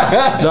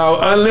like, no,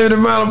 unlimited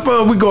amount of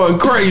funds, we going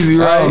crazy,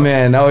 right? Oh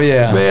man, oh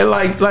yeah. Man,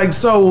 like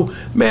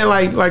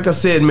I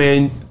said,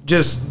 man,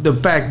 just the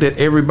fact that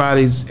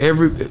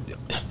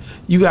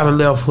you got a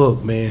left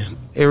hook, man.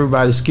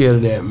 Everybody's scared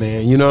of that,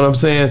 man. You know what I'm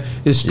saying?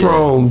 It's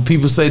strong. Yeah.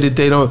 People say that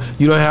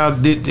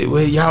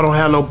y'all don't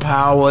have no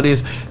power.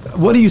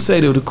 What do you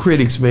say to the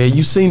critics, man?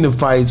 You've seen the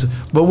fights,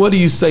 but what do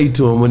you say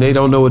to them when they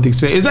don't know what to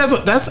expect?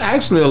 That's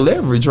actually a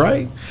leverage,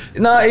 right?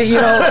 No,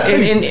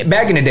 in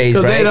back in the days,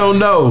 right? Because they don't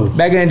know.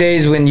 Back in the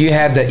days when you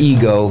have the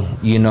ego,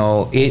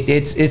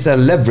 it's a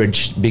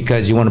leverage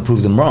because you want to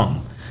prove them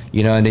wrong,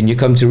 and then you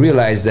come to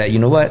realize that,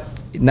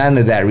 none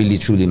of that really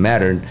truly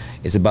mattered.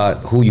 It's about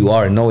who you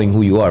are and knowing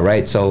who you are,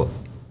 right? So,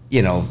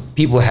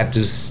 people have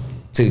to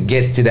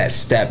get to that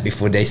step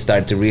before they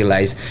start to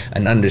realize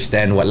and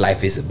understand what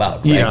life is about,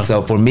 right? Yeah.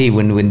 So for me,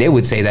 when they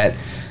would say that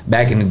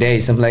back in the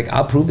days, I'm like,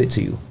 I'll prove it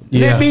to you.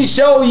 Yeah. Let me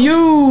show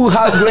you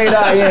how great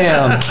I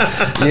am,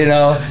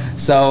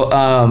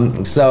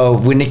 So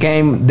when it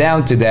came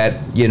down to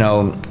that,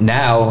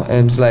 now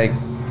it's like,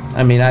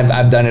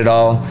 I've done it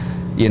all.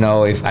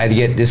 If I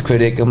get this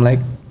critic, I'm like,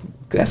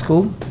 that's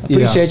cool.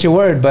 Appreciate your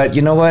word, but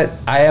you know what?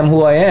 I am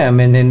who I am,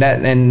 and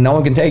no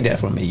one can take that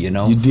from me. You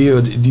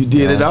did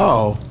it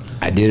all.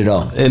 I did it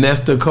all. And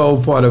that's the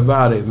cool part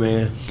about it,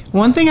 man.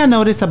 One thing I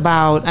noticed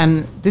about,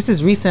 and this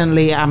is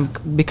recently, I'm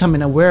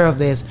becoming aware of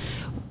this,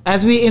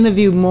 as we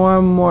interview more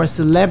and more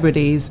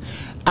celebrities,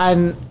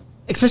 and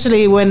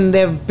especially when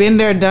they've been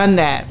there, done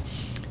that,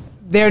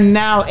 they're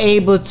now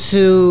able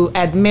to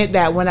admit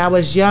that when I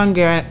was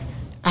younger,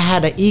 I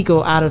had an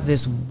ego out of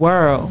this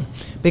world.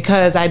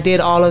 because I did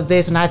all of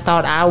this and I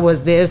thought I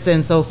was this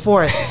and so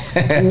forth.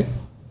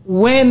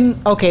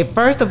 Okay,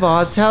 first of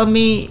all, tell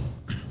me,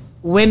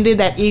 when did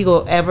that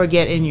ego ever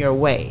get in your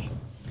way?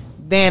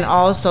 Then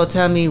also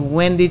tell me,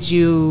 when did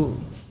you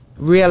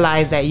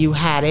realize that you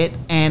had it,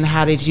 and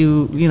how did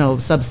you,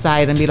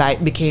 subside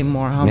and became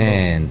more humble?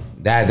 Man,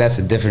 that's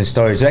a different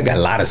story. So I got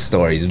a lot of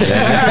stories,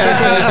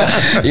 man.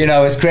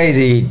 It's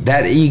crazy.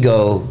 That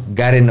ego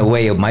got in the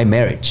way of my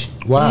marriage.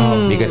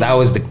 Wow. Because I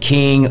was the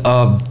king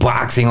of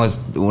boxing. I was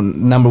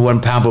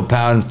 #1 pound per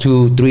pound,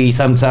 2, 3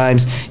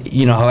 sometimes,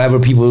 however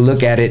people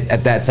look at it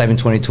at that time in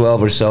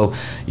 2012 or so,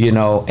 and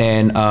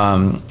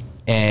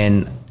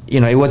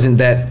it wasn't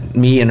that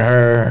me and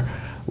her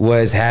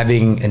was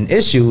having an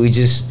issue.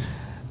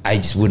 I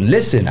just wouldn't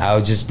listen. I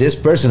was just this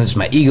person.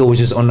 My ego was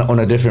just on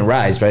a different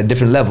rise, right,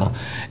 different level.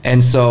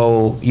 And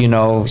so,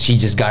 she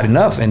just got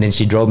enough, and then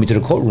she drove me to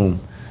the courtroom.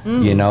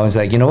 It's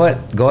like, you know what,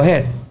 go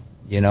ahead.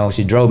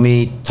 She drove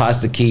me,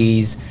 tossed the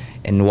keys,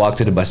 and walked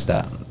to the bus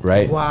stop,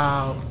 right?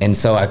 Wow. And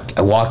so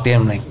I walked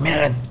in, I'm like,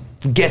 man,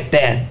 forget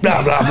that,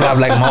 blah, blah, blah.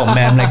 Like, oh,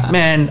 man, I'm like,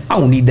 man, I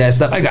don't need that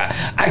stuff. I got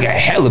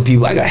hella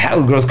people, I got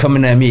hella girls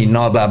coming at me and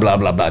all blah, blah,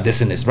 blah, blah,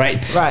 this and this, right?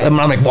 Right. So I'm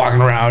like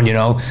walking around,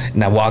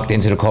 and I walked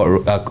into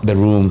the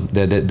room,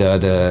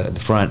 the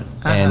front,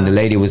 and the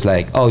lady was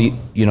like, oh,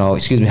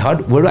 excuse me,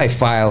 where do I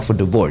file for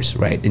divorce,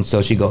 right? And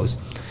so she goes,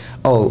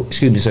 oh,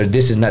 excuse me, sir,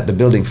 this is not the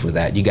building for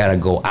that. You gotta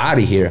go out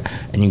of here,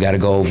 and you gotta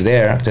go over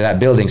there to that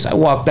building. So I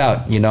walked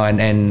out,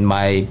 and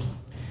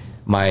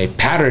my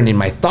pattern in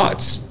my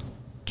thoughts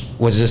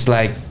was just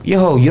like,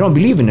 yo, you don't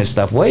believe in this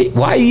stuff. Wait,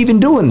 why are you even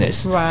doing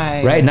this?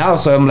 Right now,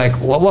 so I'm like,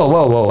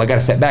 whoa, I gotta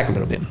step back a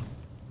little bit.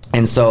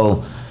 And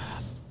so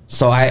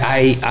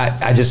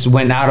I just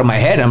went out of my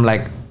head. I'm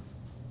like,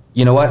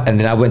 you know what? And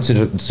then I went to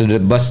the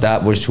bus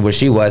stop where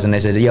she was, and I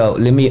said, yo,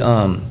 let me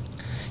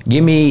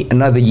give me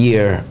another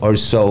year or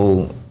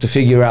so to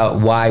figure out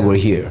why we're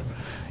here,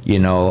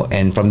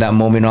 And from that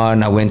moment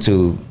on, I went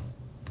to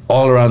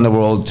all around the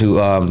world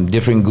to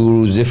different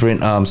gurus,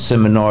 different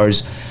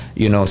seminars,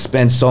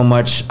 spent so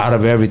much out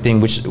of everything,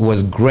 which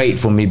was great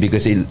for me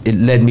because it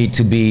led me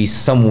to be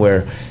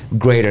somewhere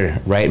greater,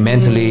 right?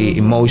 Mentally,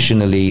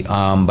 emotionally.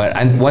 But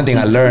one thing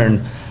I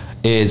learned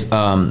is,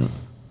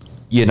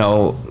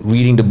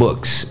 reading the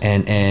books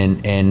and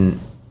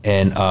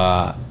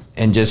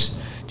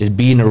just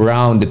being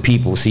around the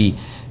people. See,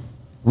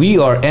 we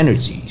are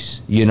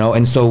energies,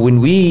 and so when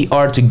we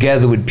are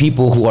together with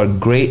people who are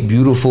great,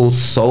 beautiful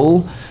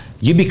soul,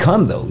 you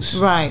become those.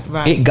 Right.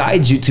 It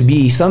guides you to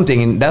be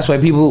something, and that's why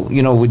people,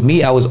 with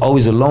me, I was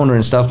always a loner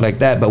and stuff like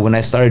that. But when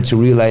I started to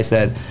realize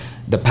that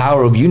the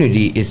power of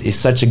unity is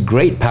such a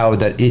great power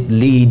that it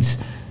leads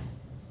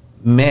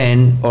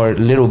men or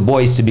little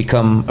boys to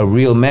become a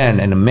real man,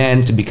 and a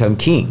man to become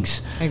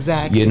kings.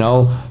 Exactly.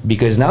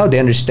 Because now they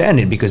understand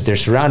it, because they're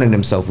surrounding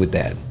themselves with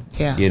that.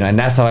 Yeah. And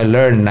that's how I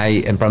learned,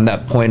 and from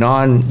that point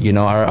on,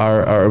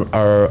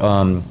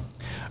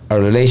 our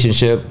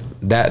relationship,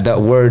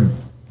 that word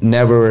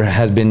never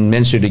has been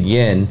mentioned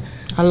again.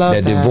 I love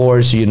that.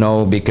 Divorce,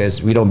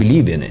 because we don't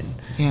believe in it.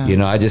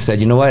 Yeah. I just said,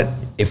 you know what?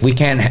 If we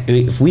can't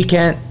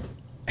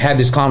have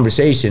this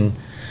conversation,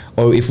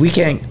 or if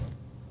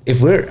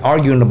we're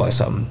arguing about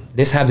something,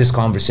 let's have this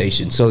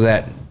conversation so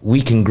that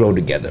we can grow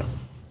together.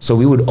 So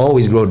we would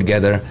always grow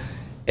together.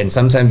 And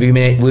sometimes we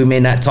may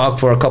not talk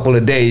for a couple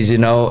of days,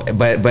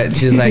 but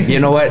she's like, you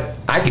know what,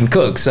 I can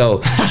cook,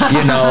 so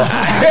you know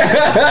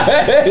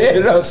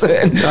what I'm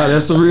saying? No,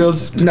 that's a real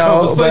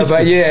conversation.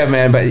 But yeah,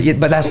 man,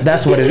 but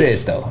that's what it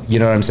is, though. You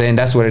know what I'm saying?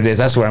 That's what it is.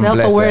 That's where I'm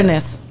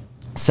blessed.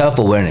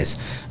 Self-awareness.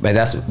 But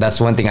that's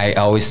one thing I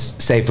always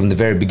say from the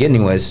very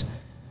beginning was,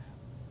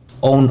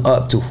 own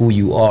up to who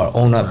you are.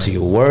 Own up to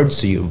your words,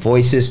 to your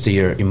voices, to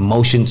your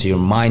emotion, to your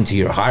mind, to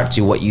your heart,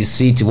 to what you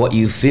see, to what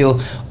you feel.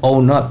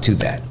 Own up to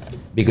that.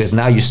 Because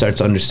now you start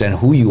to understand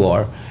who you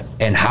are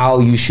and how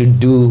you should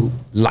do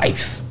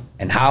life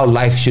and how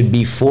life should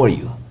be for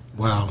you.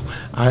 Wow.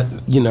 Like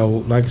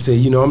I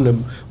said, I'm the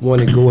one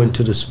that go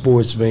into the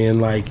sports, man.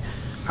 Like,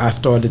 I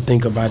started to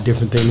think about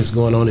different things that's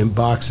going on in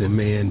boxing,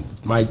 man.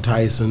 Mike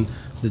Tyson,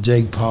 the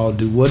Jake Paul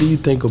dude. What do you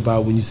think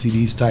about when you see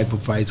these type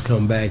of fights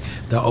come back?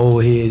 The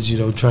old heads,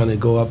 trying to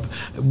go up.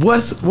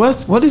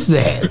 What is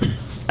that?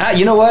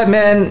 You know what,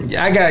 man?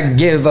 I gotta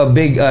give a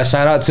big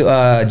shout out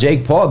to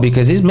Jake Paul,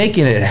 because he's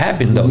making it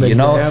happen, though.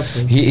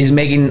 He's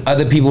making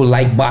other people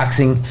like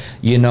boxing,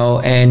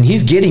 and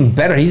he's getting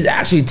better. He's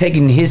actually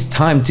taking his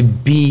time to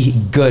be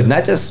good,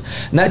 not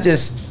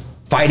just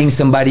fighting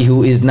somebody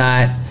who is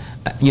not,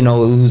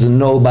 who's a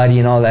nobody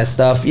and all that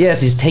stuff.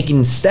 Yes, he's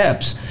taking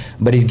steps,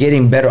 but he's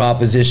getting better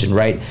opposition,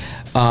 right?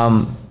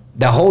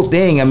 The whole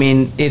thing, I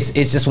mean, it's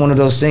just one of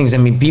those things. I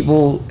mean,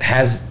 people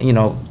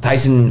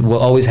Tyson will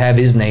always have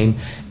his name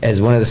as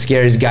one of the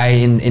scariest guy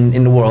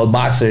in the world,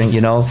 boxer,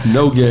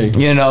 No game.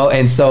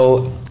 And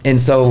so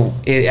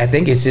I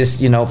think it's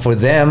just, for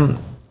them,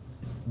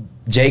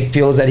 Jake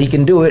feels that he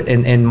can do it,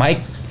 and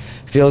Mike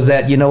feels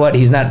that,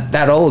 he's not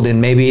that old,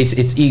 and maybe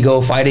it's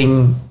ego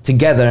fighting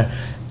together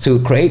to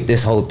create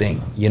this whole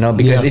thing,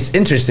 because it's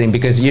interesting,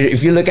 because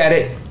if you look at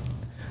it,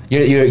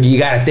 you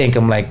got to think.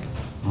 I'm like,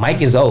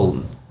 Mike is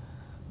old,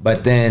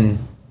 but then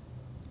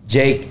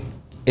Jake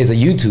is a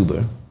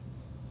YouTuber.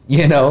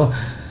 You know,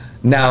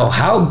 now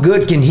how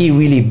good can he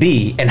really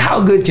be, and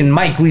how good can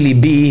Mike really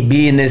be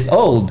being this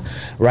old,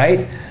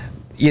 right?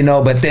 You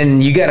know, but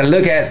then you got to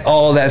look at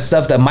all that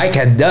stuff that Mike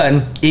had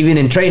done, even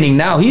in training.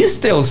 Now he's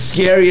still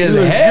scary as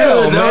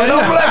hell, good, man.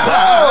 I'm like,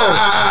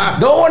 oh,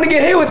 don't want to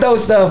get hit with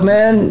those stuff,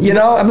 man. You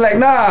know, I'm like,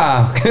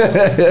 nah.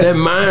 That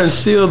mind's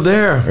still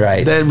there,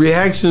 right? That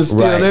reaction's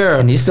still there,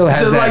 and he still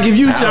has just that like if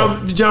you power.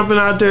 jumping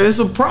out there, it's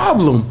a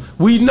problem.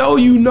 We know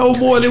you know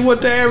more than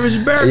what the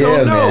average bear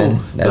gonna know.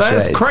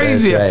 That's right.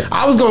 Crazy. That's right.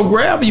 I was gonna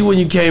grab you when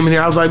you came in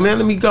here. I was like, man,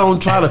 let me go and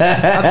try to.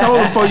 I told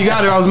him before you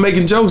got here, I was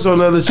making jokes on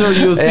the other show.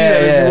 You'll see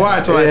that if you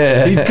watch.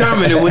 Like he's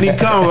coming, and when he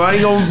comes, I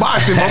ain't gonna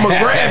box him. I'm gonna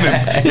grab him.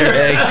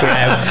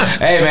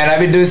 Hey man, I've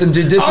been doing some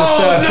jiu-jitsu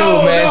stuff too,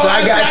 man. So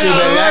I got you,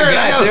 man. I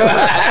got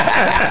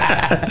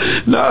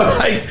you. No,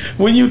 like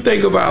when you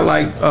think about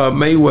like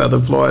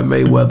Mayweather, Floyd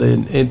Mayweather,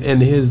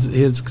 and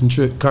his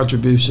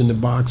contribution to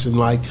boxing,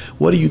 like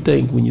what do you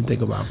think when you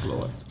think about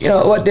Floyd? You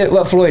know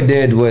what Floyd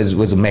did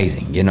was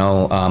amazing. You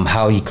know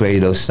how he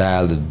created those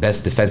styles, the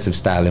best defensive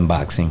style in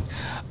boxing,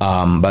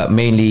 but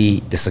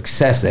mainly the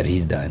success that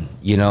he's done.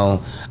 You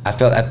know, I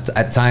felt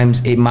at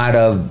times it might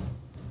have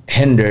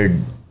hindered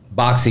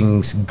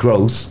boxing's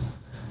growth.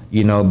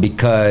 You know,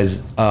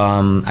 because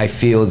I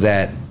feel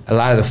that a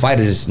lot of the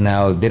fighters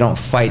now, they don't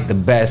fight the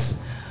best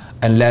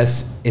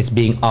unless it's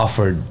being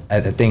offered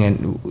at the thing.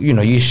 And you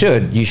know, you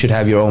should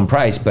have your own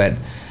price, but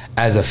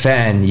as a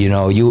fan, you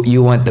know,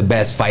 you want the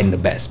best fighting the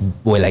best,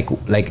 boy, like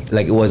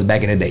it was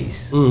back in the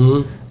days.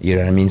 Mm-hmm. You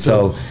know what I mean?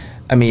 So,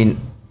 I mean,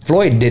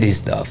 Floyd did his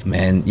stuff,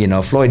 man. You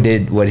know, Floyd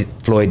did what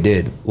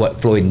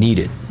Floyd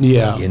needed.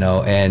 Yeah. You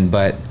know,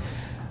 but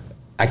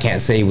I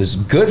can't say it was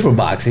good for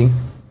boxing.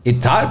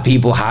 It taught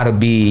people how to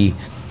be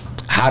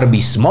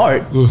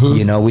smart. Mm-hmm.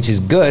 You know, which is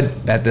good.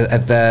 At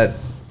the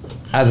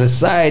other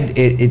side,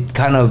 it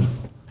kind of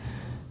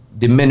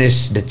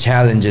diminished the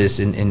challenges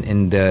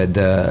in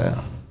the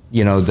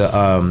you know,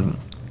 the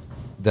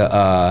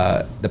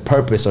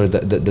purpose or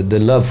the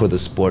love for the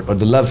sport or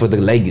the love for the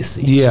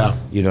legacy. Yeah.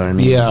 You know what I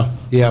mean? Yeah,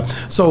 yeah.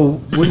 So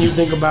when you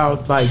think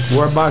about like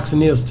where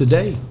boxing is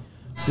today,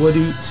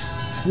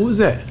 who is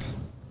that?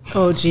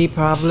 OG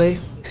probably.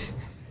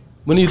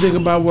 When you think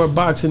about where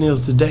boxing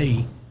is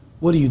today,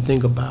 what do you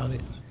think about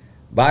it?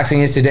 Boxing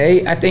is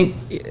today, I think,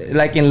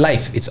 like in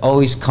life, it's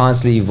always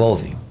constantly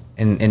evolving.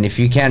 And if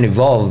you can't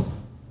evolve,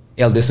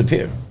 it'll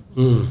disappear.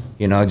 Mm.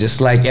 You know,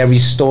 just like every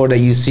store that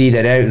you see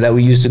that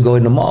we used to go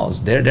in the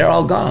malls, they're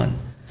all gone.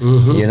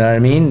 Mm-hmm. You know what I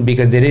mean?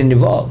 Because they didn't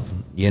evolve.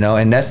 You know,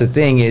 and that's the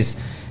thing is,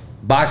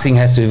 boxing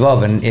has to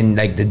evolve. And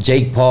like the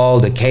Jake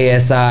Paul, the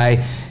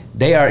KSI,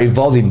 they are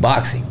evolving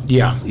boxing.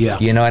 Yeah, yeah.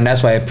 You know, and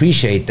that's why I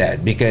appreciate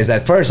that, because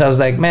at first I was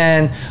like,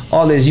 man,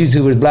 all these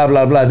YouTubers, blah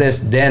blah blah.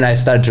 Then I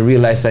started to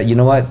realize that, you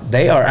know what,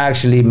 they are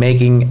actually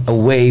making a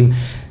way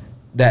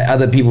that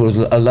other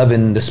people are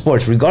loving the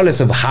sports, regardless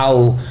of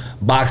how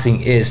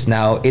boxing is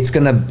now. It's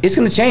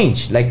gonna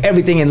change. Like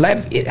everything in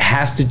life, it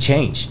has to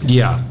change.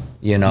 Yeah,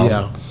 you know.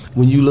 Yeah.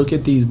 When you look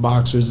at these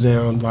boxers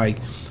now, like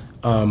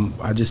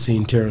I just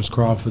seen Terrence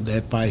Crawford,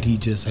 that fight he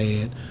just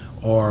had,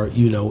 or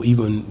you know,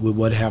 even with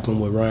what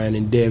happened with Ryan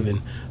and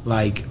Devin.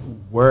 Like,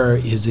 where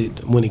is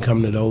it when it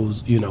comes to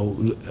those? You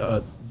know,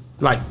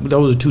 like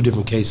those are two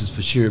different cases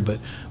for sure. But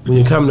when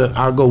you come to,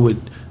 I'll go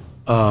with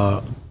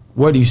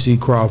where do you see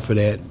Crawford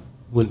at?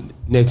 When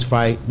next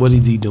fight, what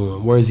is he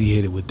doing? Where is he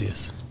headed with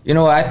this? You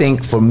know, I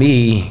think for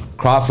me,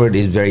 Crawford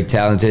is very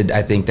talented.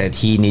 I think that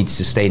he needs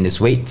to stay in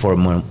this weight for a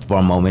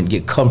moment,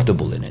 get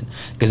comfortable in it,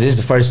 because this is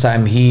the first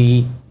time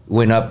he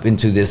went up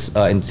into this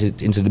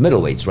into the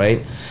middleweights,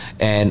 right?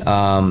 And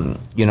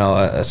you know,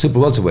 a super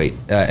welterweight,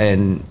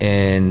 and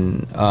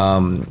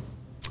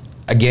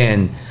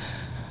again,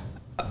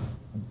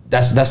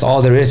 that's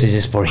all there is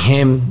just for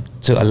him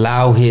to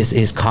allow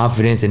his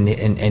confidence and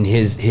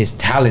his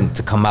talent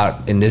to come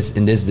out in this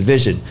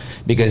division,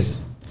 because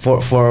for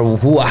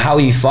how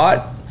he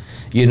fought,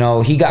 you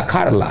know, he got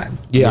caught a lot.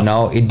 Yeah. You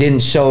know, it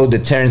didn't show the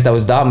Terrence that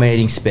was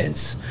dominating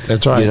spins.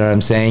 That's right. You know what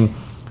I'm saying?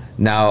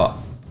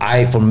 Now,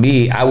 for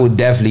me, I would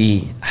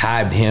definitely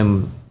have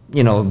him,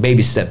 you know,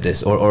 baby step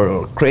this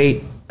or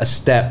create a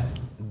step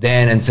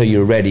then until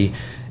you're ready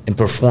and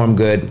perform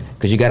good,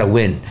 because you got to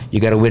win. You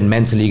got to win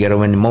mentally, you got to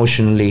win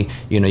emotionally.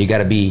 You know, you got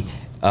to be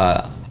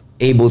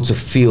able to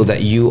feel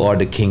that you are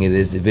the king of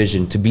this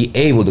division, to be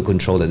able to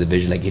control the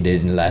division like you did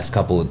in the last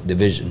couple of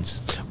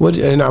divisions. What?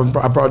 And I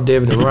brought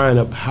Devin and Ryan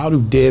up. How do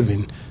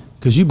Devin,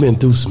 because you've been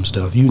through some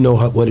stuff, you know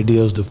what it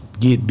is to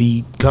get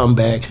beat, come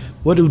back.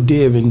 What do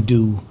Devin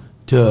do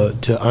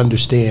to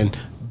understand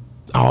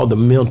all the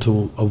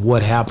mental of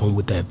what happened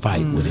with that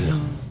fight with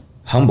him?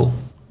 Humble.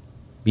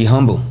 Be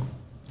humble.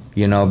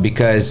 You know,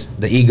 because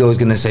the ego is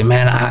gonna say,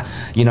 man, I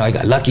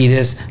got lucky.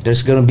 There's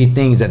gonna be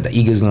things that the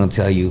ego is gonna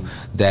tell you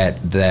that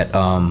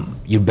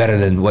you're better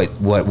than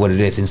what it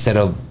is, instead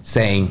of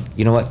saying,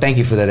 you know what, thank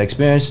you for that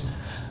experience.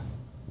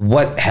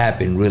 what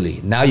happened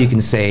really. Now you can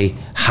say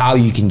how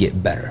you can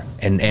get better.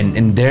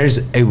 And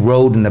there's a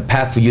road and a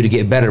path for you to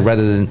get better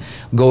rather than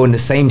go in the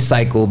same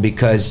cycle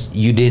because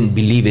you didn't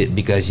believe it,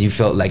 because you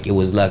felt like it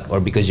was luck, or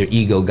because your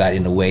ego got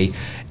in the way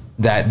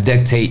that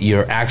dictate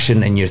your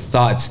action and your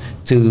thoughts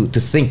to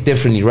think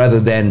differently rather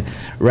than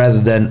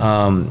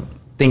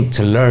think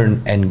to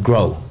learn and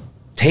grow.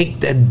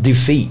 Take the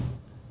defeat,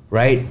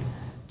 right?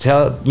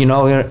 Tell, you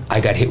know, I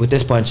got hit with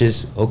this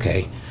punches,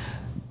 okay,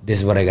 this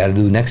is what I got to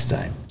do next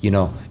time. You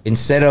know,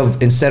 instead of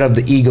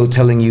the ego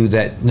telling you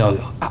that, no,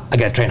 I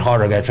got to train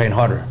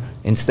harder,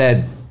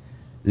 instead,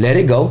 let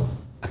it go,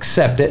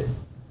 accept it,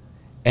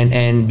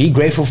 and be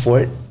grateful for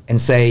it,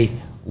 and say,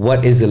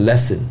 what is the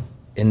lesson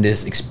in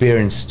this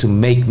experience to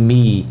make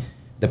me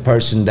the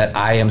person that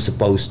I am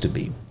supposed to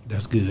be?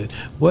 That's good.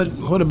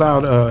 What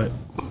about,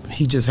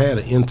 he just had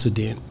an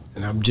incident,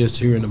 and I'm just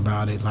hearing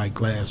about it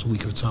like last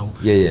week or so.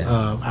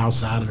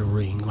 Outside of the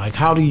ring. Like,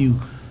 how do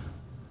you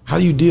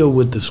deal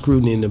with the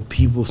scrutiny and the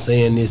people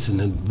saying this and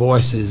the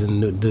voices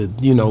and the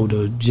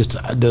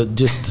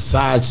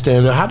side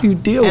standing? How do you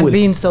deal with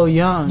being it? So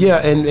young? Yeah,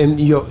 and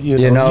you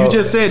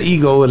just said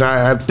ego, and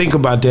I think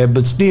about that,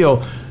 but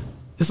still,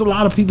 there's a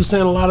lot of people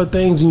saying a lot of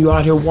things, and you're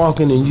out here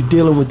walking and you're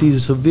dealing with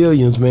these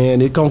civilians,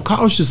 man. It gonna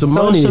cost you some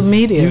money. Social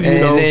media,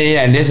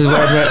 and this is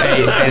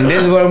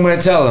what I'm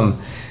gonna tell them.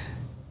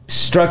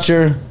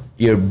 Structure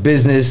your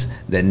business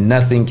that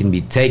nothing can be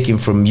taken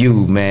from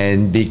you,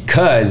 man,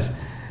 because,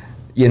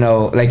 you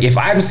know, like if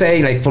I'm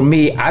saying, like for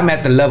me, I'm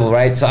at the level,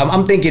 right? So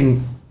I'm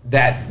thinking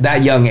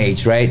that young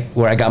age, right,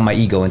 where I got my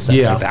ego and stuff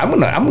like that.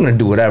 I'm gonna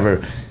do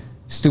whatever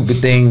stupid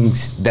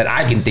things that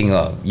I can think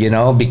of, you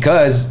know,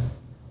 because,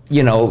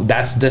 you know,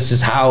 this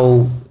is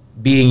how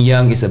being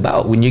young is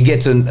about. When you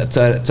get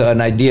to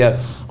an idea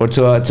or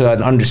to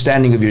an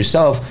understanding of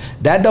yourself,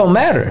 that don't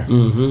matter,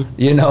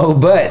 you know.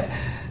 But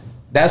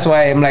that's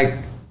why I'm like,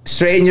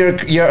 straighten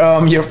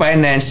your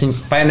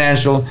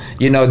financial,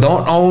 you know,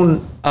 don't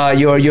own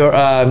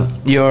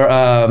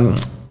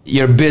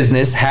your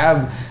business.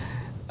 Have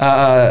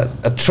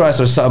a trust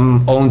or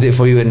something owns it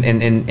for you,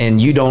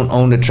 and you don't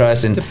own the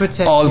trust, and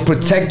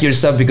protect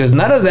yourself, because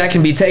none of that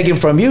can be taken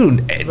from you.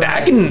 Right.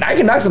 I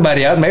can knock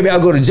somebody out, maybe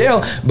I'll go to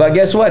jail, but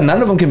guess what? None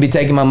of them can be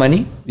taking my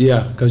money.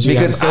 Yeah,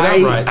 because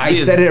I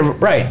said it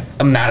right.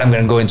 I'm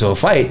going to go into a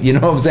fight, you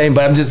know what I'm saying?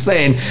 But I'm just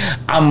saying,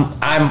 I'm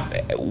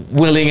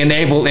willing and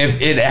able.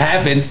 If it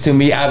happens to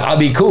me, I'll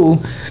be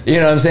cool, you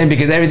know what I'm saying?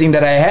 Because everything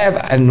that I have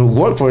and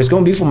work for is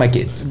going to be for my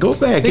kids. Go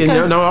back.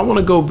 I want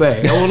to go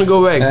back.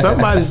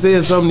 Somebody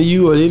said something to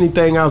you or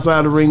anything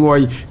outside the ring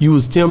where you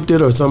was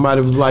tempted, or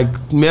somebody was like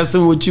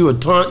messing with you or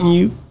taunting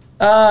you?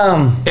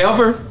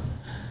 Ever?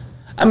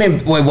 I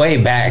mean, way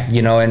back,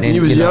 you know, and when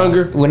you was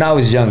younger. When I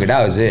was younger,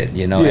 that was it,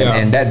 you know,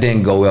 and that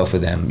didn't go well for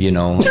them, you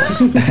know.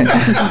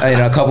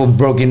 A couple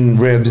broken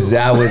ribs,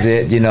 that was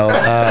it, you know.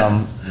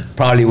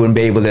 Probably wouldn't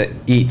be able to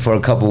eat for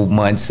a couple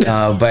months,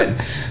 but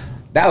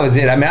that was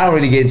it. I mean, I don't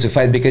really get into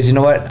fights because, you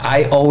know what,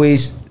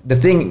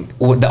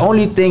 the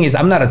only thing is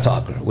I'm not a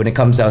talker when it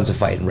comes down to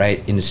fighting,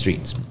 right, in the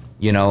streets,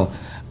 you know.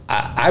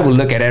 I will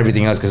look at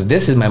everything else because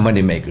this is my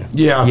money maker.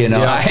 Yeah, you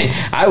know,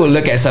 I will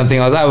look at something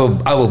else. I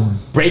will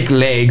break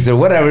legs or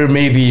whatever it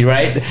may be,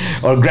 right,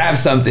 or grab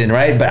something,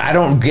 right. But I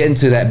don't get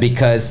into that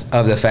because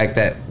of the fact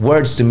that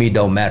words to me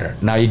don't matter.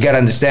 Now you gotta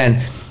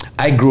understand,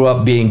 I grew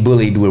up being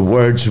bullied where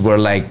words were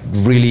like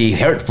really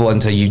hurtful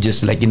until you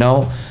just like, you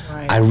know,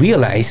 I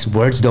realize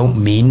words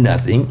don't mean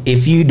nothing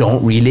if you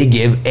don't really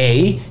give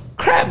a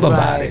crap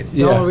about it.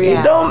 Don't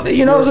react.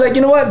 You know, it's like,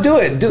 you know what, do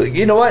it.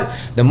 You know what,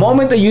 the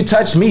moment that you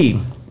touch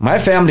me, my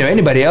family or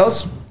anybody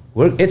else,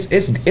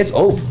 it's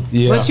over.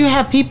 Yeah. But you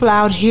have people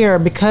out here,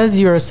 because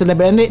you're a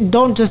celebrity, and they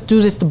don't just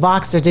do this to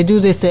boxers, they do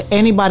this to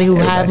anybody who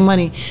has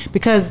money,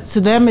 because to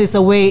them it's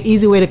a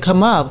easy way to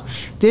come up.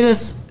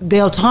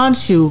 They'll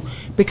taunt you,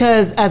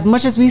 because as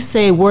much as we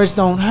say words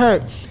don't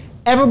hurt,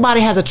 everybody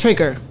has a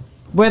trigger.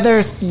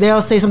 Whether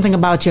they'll say something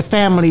about your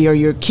family or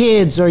your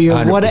kids or your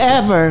 100%.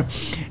 Whatever,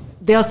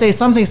 they'll say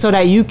something so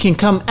that you can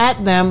come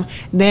at them.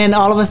 Then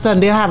all of a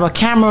sudden they'll have a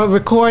camera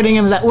recording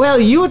and it's like, well,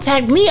 you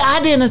attacked me, I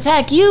didn't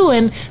attack you,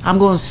 and I'm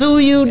going to sue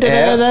you.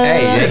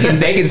 Hey,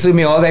 they can sue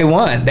me all they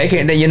want. They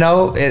can, you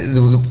know,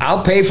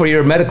 I'll pay for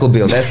your medical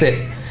bill. That's it.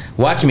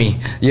 Watch me,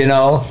 you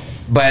know.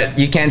 But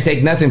you can't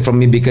take nothing from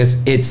me because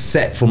it's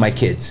set for my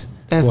kids.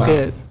 That's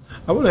good.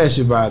 I want to ask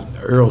you about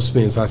Earl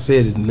Spence. I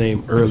said his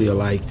name earlier.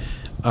 Like,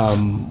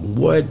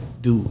 like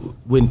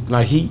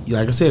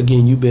I said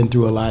again, you've been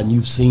through a lot and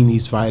you've seen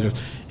these fighters.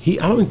 I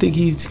don't think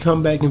he's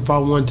come back and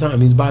fought one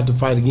time. He's about to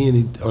fight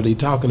again. Are they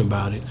talking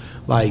about it?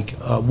 Like,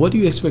 what do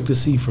you expect to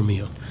see from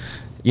him?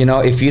 You know,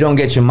 if you don't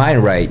get your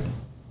mind right,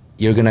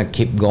 you're gonna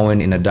keep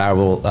going in a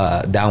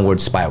downward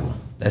spiral.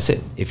 That's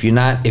it. If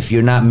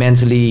you're not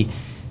mentally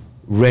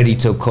ready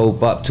to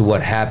cope up to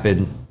what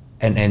happened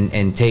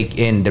and take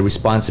in the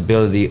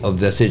responsibility of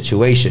the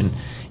situation,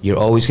 you're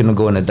always gonna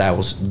go in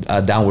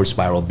a downward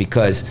spiral,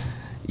 because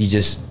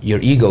your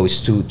ego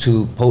is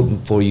too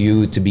potent for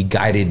you to be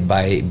guided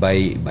by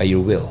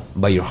your will,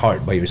 by your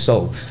heart, by your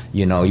soul.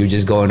 You know, you're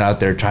just going out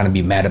there trying to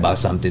be mad about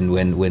something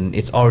when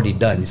it's already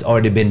done. It's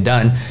already been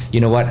done.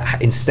 You know what?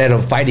 Instead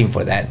of fighting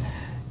for that,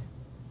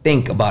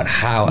 think about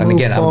how, and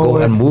again,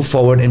 I'll move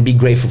forward and be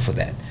grateful for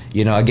that.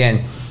 You know,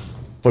 again,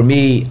 for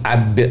me,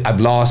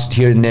 I've lost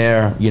here and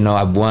there. You know,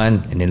 I've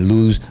won and then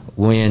lose,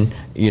 win.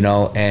 You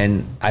know,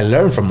 and I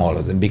learn from all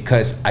of them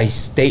because I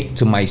state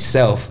to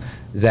myself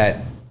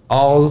that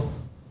all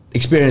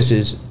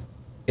experiences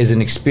is an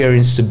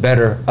experience to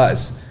better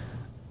us,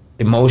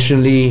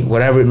 emotionally,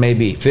 whatever it may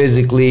be,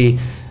 physically,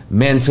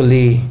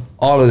 mentally,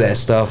 all of that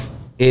stuff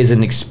is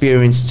an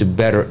experience to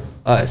better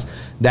us.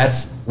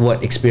 That's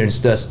what experience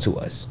does to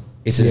us.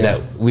 It's just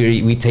that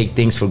we take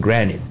things for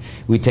granted.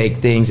 We take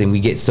things and we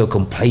get so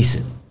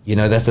complacent. You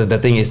know, that's the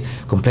thing is,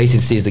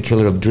 complacency is the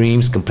killer of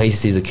dreams.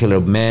 Complacency is the killer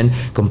of men.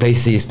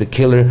 Complacency is the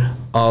killer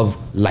of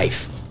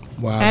life.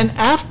 Wow. And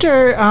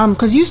after,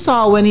 because you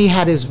saw when he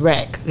had his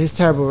wreck, his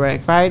terrible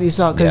wreck, right? You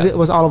saw, because it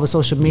was all over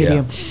social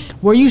media. Yeah.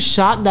 Were you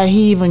shocked that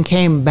he even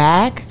came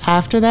back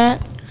after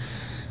that?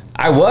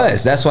 I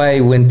was. That's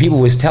why when people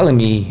was telling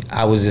me,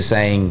 I was just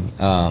saying,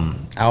 I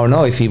don't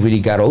know if he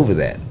really got over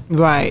that.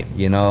 Right.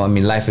 You know, I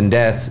mean, life and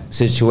death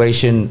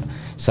situation,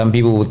 some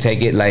people will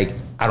take it like,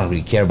 I don't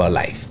really care about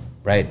life,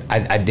 right?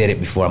 I did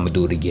it before, I'm gonna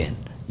do it again,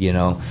 you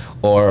know?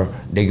 Or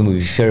they're gonna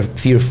be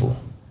fearful.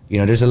 You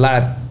know, there's a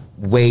lot of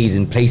ways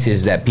and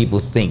places that people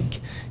think,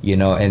 you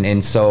know,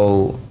 and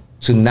so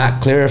to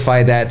not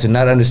clarify that, to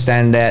not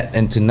understand that,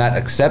 and to not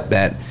accept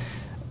that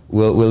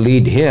will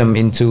lead him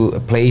into a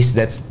place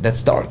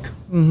that's dark.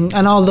 Mm-hmm.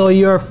 And although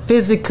you're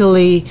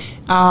physically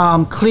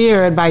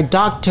cleared by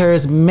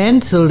doctors,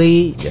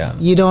 mentally,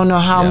 you don't know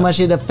how much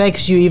it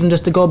affects you, even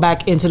just to go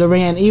back into the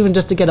ring and even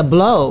just to get a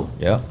blow.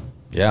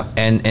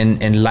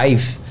 And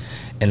life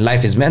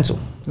is mental.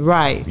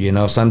 Right. You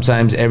know,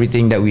 sometimes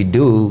everything that we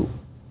do,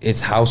 it's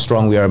how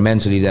strong we are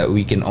mentally that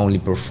we can only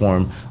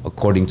perform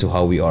according to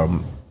how we are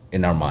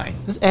in our mind.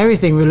 That's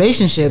everything,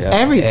 relationships,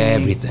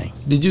 everything. Everything.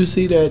 Did you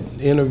see that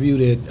interview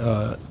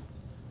that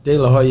De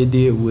La Hoya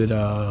did with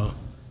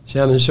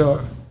Shannon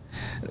Sharp?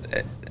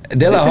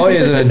 De La Hoya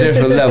is on a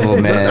different level,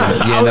 man.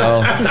 You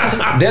know,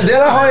 De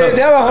La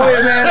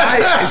Hoya, man.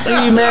 I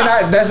see,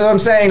 man. That's what I'm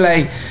saying.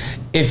 Like,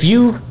 if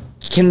you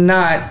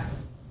cannot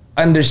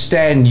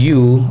understand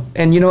you,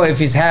 and you know, if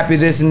he's happy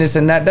this and this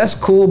and that, that's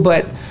cool.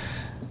 But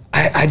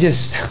I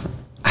just,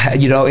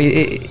 you know,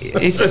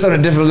 it's just on a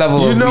different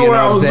level. You know where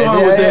I was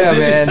going with that,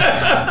 man.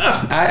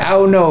 I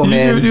don't know,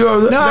 man. No,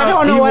 I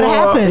don't know what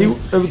happened. He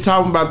was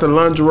talking about the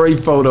lingerie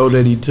photo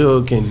that he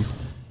took, and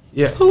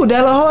who,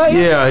 De La Hoya?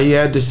 Yeah, he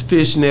had this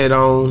fishnet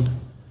on.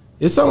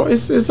 It's on.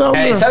 It's on.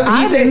 Hey,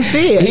 I didn't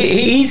see it.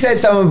 He said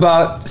something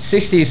about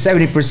 60 or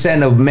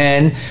 70% of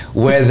men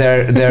wear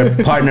their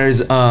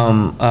partners'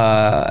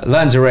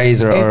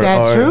 lingeries. Is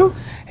that true?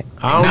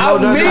 I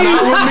don't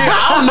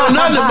know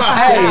nothing about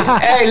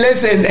that. Hey,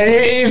 listen,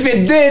 if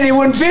it did, it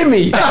wouldn't fit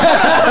me.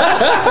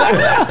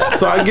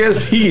 So I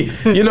guess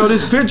you know,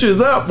 this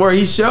picture's up where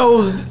he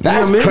shows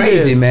that's him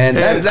crazy, in this,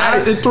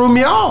 man. It threw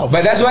me off.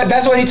 But that's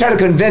what he tried to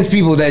convince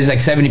people that it's like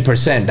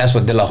 70%. That's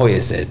what De La Hoya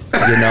said.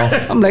 You know,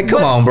 I'm like,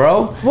 come on,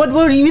 bro. What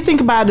do you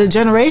think about the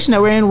generation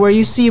that we're in, where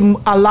you see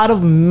a lot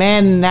of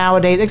men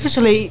nowadays,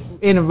 especially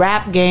in a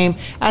rap game?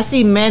 I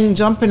see men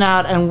jumping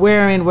out and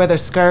wearing whether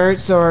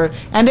skirts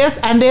and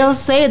they'll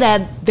say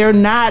that they're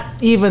not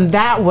even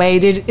that way.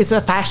 It's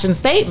a fashion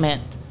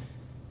statement.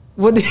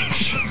 Not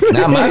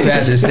my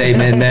fashion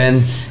statement,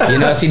 man. You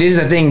know, see, this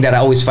is the thing that I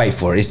always fight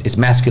for. It's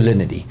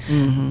masculinity.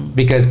 Mm-hmm.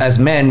 Because as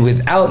men,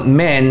 without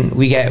men,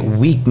 we get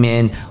weak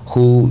men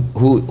who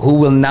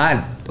will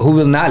not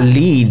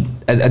lead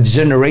a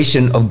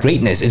generation of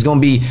greatness. It's going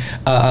to be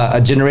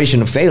a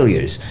generation of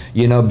failures.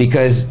 You know,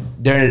 because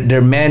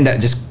they're men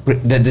that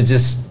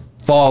just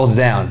falls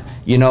down.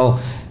 You know,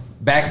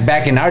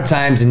 back in our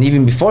times and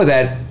even before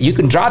that, you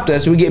can drop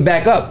us, we get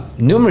back up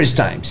numerous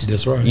times.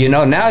 That's right. You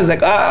know, now it's like,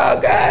 oh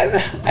God, I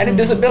had a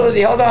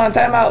disability. Hold on,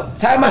 time out.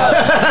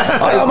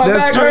 Oh, my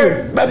back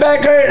hurt. My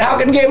back hurt. How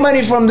can I get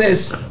money from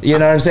this? You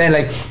know what I'm saying?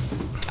 Like,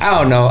 I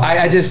don't know.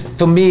 I just,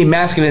 for me,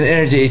 masculine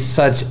energy is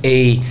such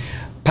a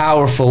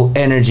powerful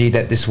energy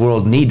that this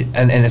world need,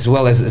 and as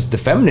well as the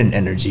feminine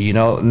energy. You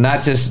know,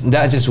 not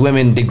just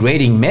women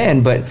degrading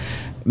men, but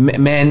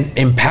women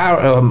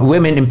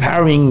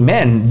empowering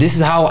men. This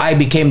is how I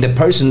became the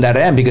person that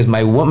I am, because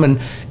my woman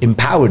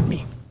empowered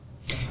me.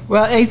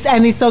 Well,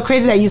 it's so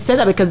crazy that you said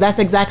that, because that's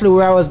exactly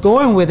where I was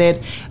going with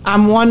it.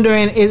 I'm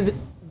wondering, is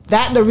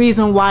that the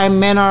reason why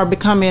men are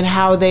becoming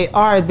how they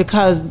are?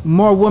 Because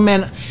more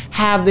women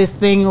have this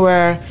thing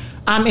where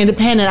I'm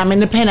independent,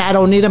 I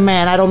don't need a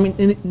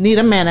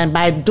man, and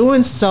by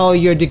doing so,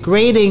 you're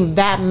degrading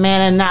that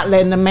man and not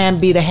letting the man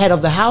be the head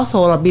of the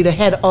household or be the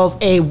head of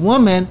a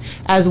woman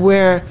as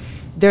where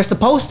they're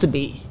supposed to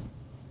be.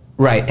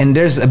 Right, and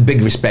there's a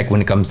big respect when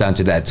it comes down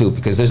to that too,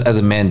 because there's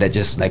other men that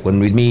just, like, when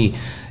with me,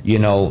 you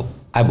know,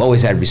 I've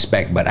always had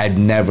respect, but I've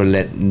never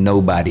let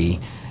nobody,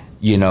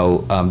 you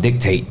know,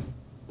 dictate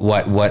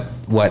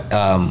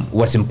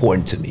what's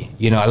important to me.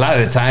 You know, a lot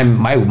of the time,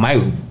 my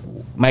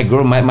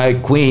girl, my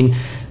queen,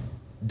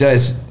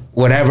 does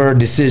whatever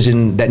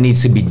decision that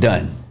needs to be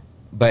done.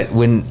 But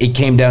when it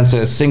came down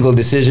to a single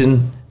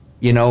decision,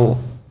 you know,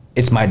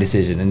 it's my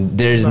decision, and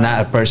there's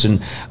not a person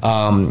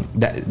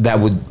that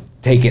would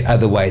take it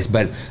otherwise.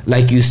 But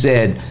like you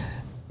said,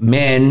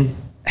 men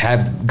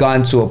have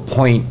gone to a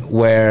point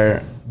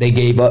where they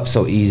gave up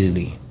so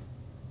easily,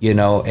 you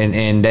know,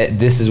 and that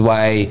this is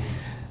why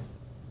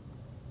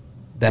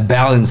the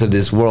balance of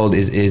this world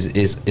is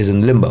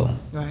in limbo.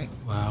 Right.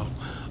 Wow.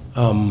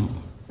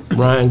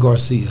 Ryan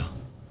Garcia,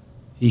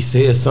 he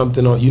says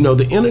something on, you know,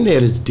 the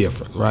internet is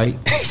different, right?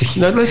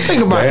 Now let's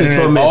think about this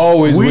for a minute.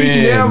 Always we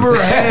wins. never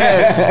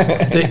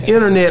had the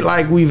internet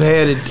like we've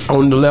had it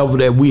on the level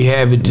that we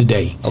have it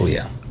today. Oh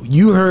yeah.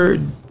 You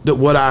heard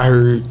what I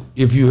heard.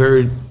 If you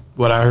heard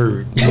what I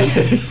heard,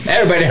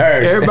 Everybody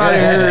heard. everybody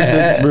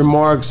heard the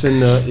remarks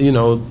and the, you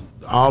know,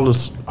 all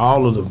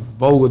of the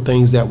vulgar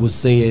things that was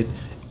said.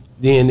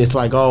 Then it's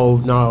like, oh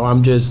no, I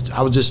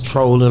was just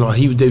trolling, or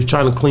they were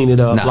trying to clean it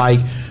up. Nah. Like,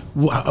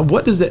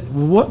 what does that?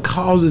 What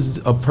causes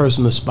a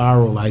person to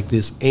spiral like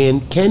this,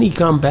 and can he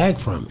come back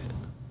from it?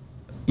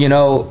 You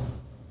know,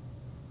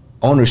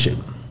 ownership.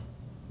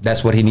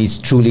 That's what he needs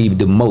truly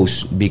the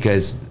most,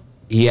 because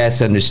he has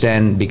to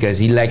understand, because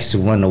he likes to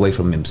run away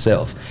from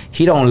himself.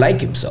 He don't like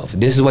himself.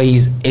 This is why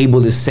he's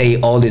able to say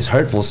all this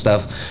hurtful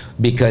stuff,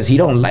 because he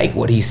don't like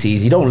what he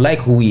sees. He don't like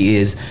who he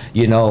is,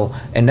 you know.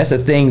 And that's the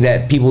thing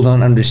that people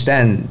don't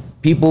understand.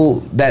 People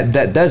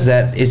that does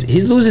that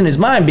he's losing his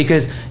mind,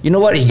 because you know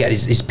what, he got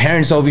his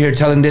parents over here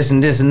telling this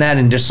and that,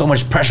 and there's so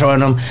much pressure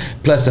on him,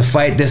 plus to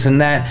fight this and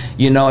that,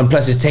 you know, and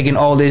plus it's taking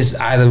all this,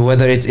 either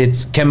whether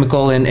it's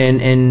chemical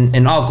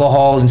and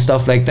alcohol and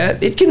stuff like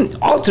that. It can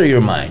alter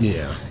your mind.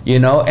 Yeah. You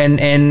know,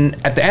 and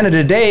at the end of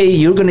the day,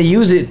 you're gonna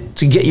use it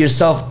to get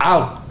yourself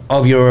out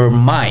of your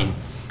mind,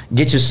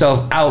 get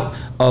yourself out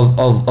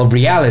of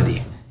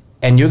reality,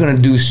 and you're gonna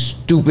do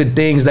stupid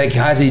things like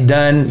has he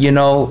done. You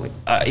know,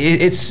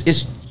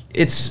 it's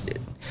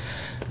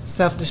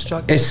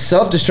Self-destructive. It's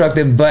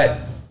self-destructive. But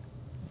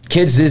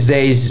kids these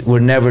days were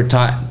never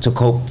taught to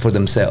cope for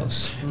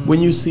themselves.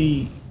 When you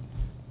see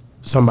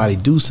somebody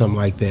do something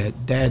like that,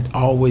 that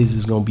always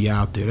is going to be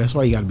out there. That's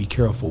why you got to be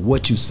careful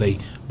what you say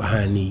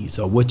behind these,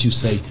 or what you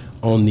say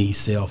on these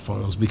cell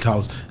phones,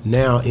 because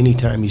now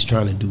anytime he's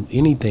trying to do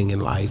anything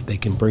in life, they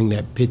can bring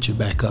that picture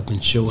back up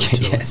and show it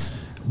to Yes. him.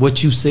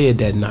 What you said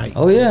that night.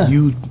 Oh, yeah.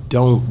 You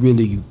don't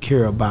really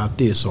care about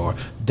this or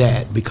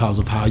that because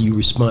of how you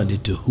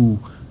responded to who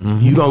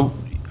you don't.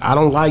 I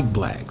don't like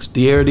blacks.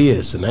 There it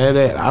is, and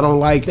that. I don't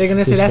like. They're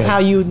gonna say that's Hispanic. how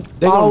you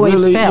They're gonna always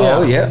really-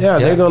 felt. Yeah,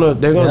 they're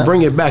gonna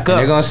bring it back And up.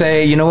 they're gonna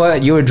say, you know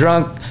what, you were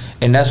drunk,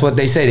 and that's what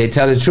they say. They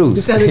tell the truth.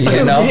 To tell the truth,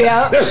 You know?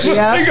 yeah.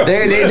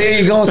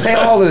 They're gonna say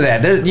all of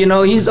that. You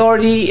know, he's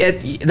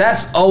already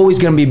that's always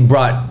gonna be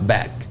brought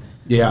back.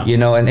 Yeah. You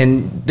know,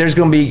 and there's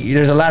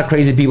a lot of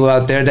crazy people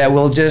out there that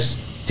will just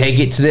take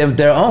it to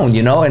their own,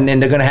 you know, and then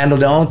they're gonna handle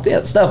their own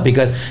stuff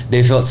because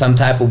they felt some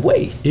type of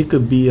way. It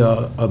could be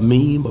a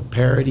meme, a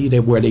parody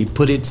where they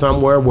put it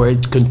somewhere where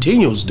it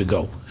continues to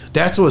go.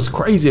 That's what's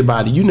crazy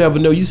about it. You never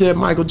know. You said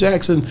Michael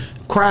Jackson,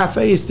 cry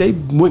face. They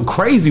went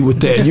crazy with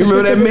that. You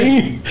remember that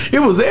meme? It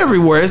was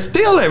everywhere. It's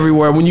still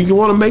everywhere. When you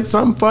want to make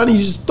something funny,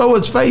 you just throw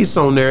his face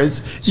on there.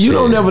 You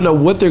don't never know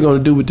what they're going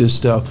to do with this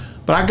stuff.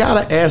 But I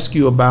got to ask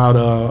you about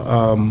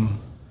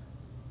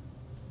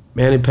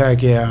Manny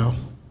Pacquiao,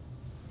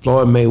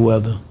 Floyd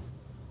Mayweather,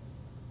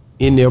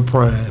 in their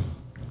prime.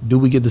 Do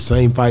we get the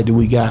same fight that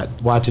we got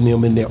watching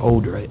them in their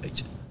older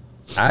age?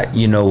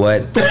 You know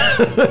what?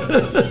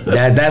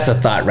 That's a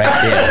thought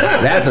right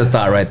there. That's a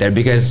thought right there,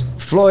 because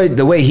Floyd,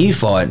 the way he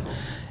fought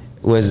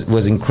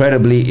was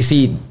incredibly. You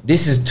see,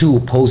 this is two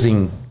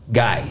opposing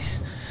guys.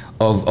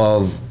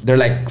 They're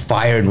like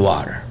fire and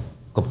water,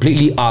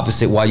 completely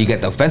opposite. While you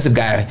got the offensive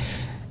guy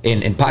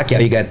in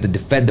Pacquiao, you got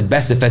the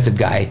best defensive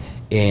guy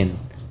in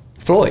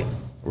Floyd,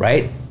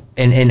 right?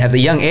 And at the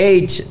young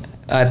age,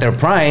 at their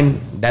prime,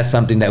 that's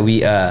something that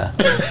we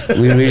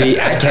really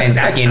I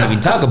can't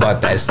even talk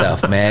about that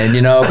stuff, man.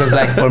 You know, because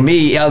like for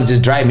me, it'll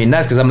just drive me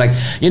nuts. Because I'm like,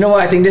 you know what?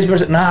 I think this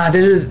person, this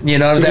is, you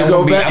know what I'm saying? I'm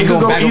going back and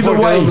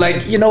forth. I'm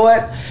like, you know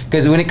what?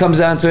 Because when it comes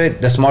down to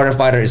it, the smarter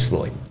fighter is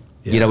Floyd.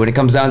 Yeah. You know, when it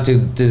comes down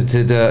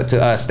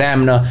to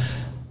stamina,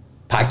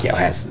 Pacquiao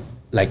has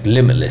like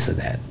limitless of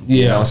that.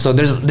 Yeah. You know, so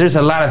there's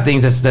a lot of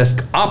things that's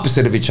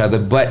opposite of each other,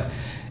 but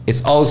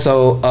it's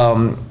also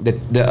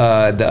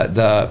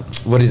the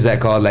what is that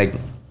called? Like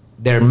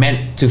they're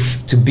meant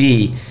to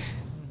be.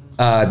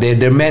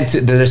 They're meant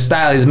to. Their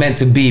style is meant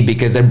to be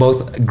because they're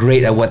both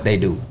great at what they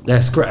do.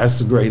 That's great. That's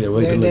a great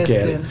way to look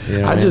at it. You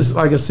know I just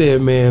like I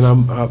said, man.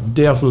 I'm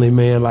definitely,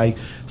 man. Like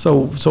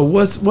so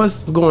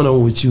what's going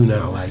on with you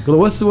now? Like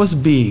what's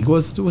big?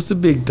 What's the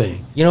big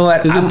thing? You know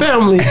what? Is it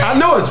family? I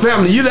know it's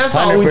family. That's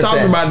all we 100%.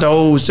 talking about the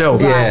whole show.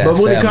 Yeah, but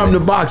when it comes family.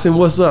 to boxing,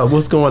 what's up?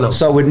 What's going on?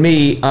 So with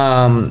me,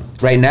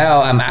 right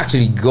now, I'm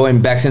actually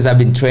going back since I've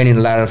been training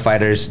a lot of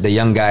fighters, the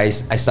young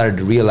guys. I started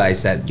to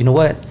realize that, you know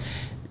what,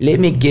 let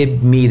me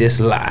give me this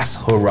last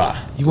hurrah.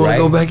 You want to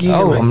go back in?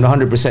 Oh, I'm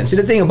 100%. See,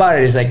 the thing about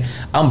it is like,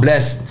 I'm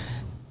blessed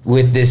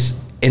with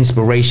this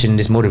inspiration,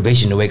 this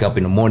motivation to wake up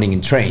in the morning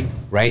and train,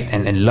 right?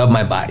 And love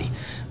my body.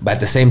 But at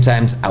the same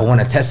time, I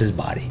want to test his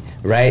body,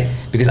 right?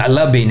 Because I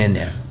love being in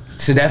there.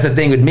 So that's the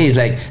thing with me, is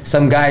like,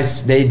 some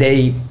guys,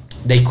 they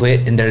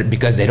quit and they're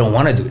because they don't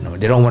want to do it. No,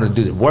 they don't want to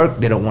do the work.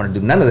 They don't want to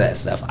do none of that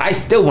stuff. I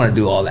still want to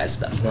do all that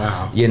stuff.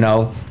 Wow. You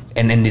know,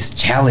 and then this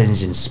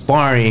challenge and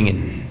sparring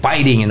and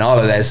fighting and all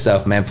of that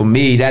stuff, man. For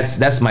me,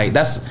 that's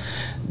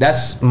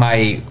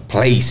my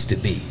place to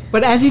be.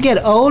 But as you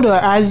get older,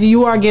 as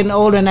you are getting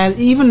older, and as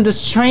even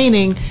this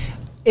training,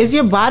 is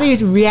your body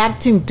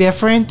reacting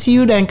different to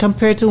you than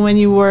compared to when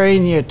you were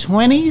in your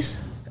 20s?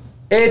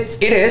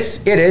 It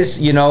is.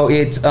 You know,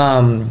 it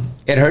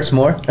hurts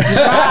more.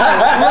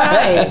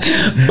 Right.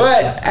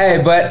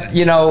 But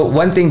you know,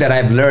 one thing that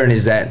I've learned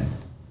is that,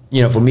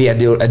 you know, for me, I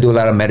do a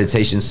lot of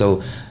meditation.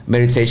 So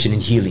meditation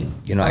and healing.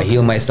 You know, I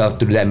heal myself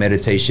through that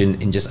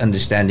meditation and just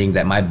understanding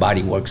that my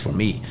body works for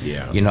me.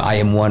 Yeah. You know, I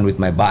am one with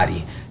my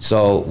body.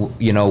 So,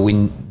 you know,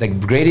 when the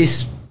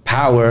greatest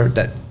power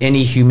that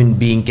any human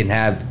being can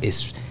have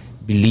is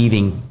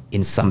believing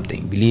in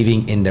something,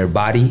 believing in their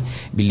body,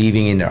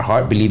 believing in their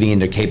heart, believing in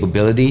their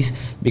capabilities.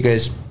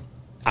 Because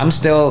I'm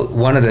still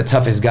one of the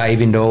toughest guys,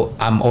 even though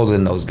I'm older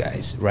than those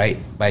guys, right?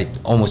 By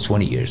almost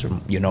 20 years, or,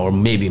 you know, or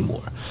maybe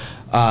more.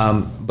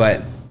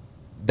 But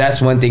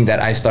that's one thing that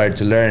I started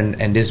to learn,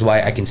 and this is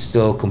why I can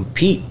still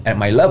compete at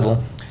my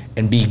level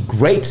and be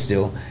great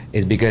still,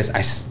 is because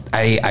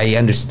I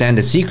understand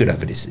the secret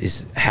of it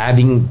is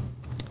having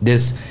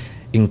this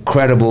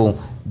incredible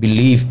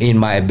belief in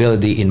my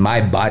ability, in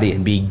my body,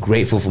 and be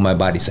grateful for my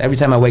body. So every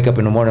time I wake up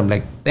in the morning, I'm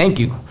like, thank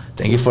you.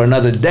 Thank you for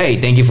another day.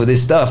 Thank you for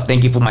this stuff.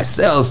 Thank you for my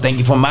cells. Thank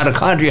you for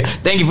mitochondria.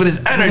 Thank you for this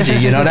energy.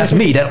 You know, that's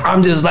me.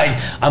 I'm just like,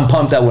 I'm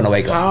pumped up when I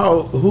wake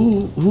up.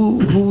 Who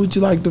would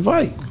you like to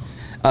fight?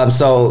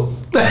 So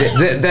you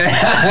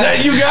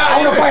got.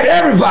 I want to fight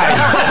everybody.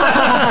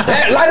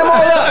 Light them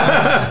all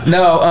up.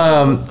 No,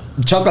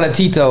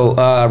 Chocolatito,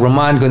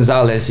 Roman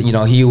Gonzalez. You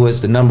know, he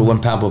was the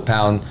 #1 pound per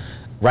pound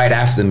right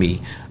after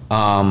me.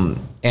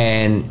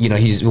 And you know,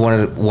 he's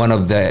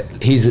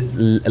he's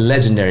a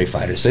legendary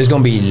fighter. So it's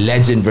gonna be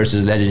legend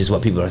versus legend is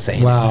what people are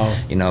saying. Wow.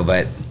 You know,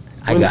 but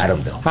I got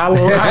him though. How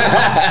long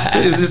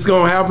is this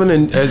gonna happen?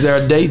 And is there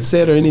a date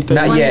set or anything?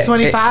 Not yet.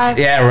 2025?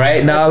 Yeah,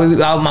 right. No,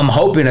 I'm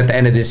hoping at the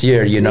end of this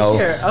year. You know,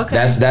 This year, okay.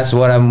 That's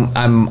what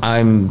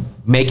I'm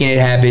making it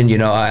happen. You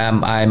know,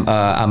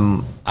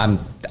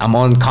 I'm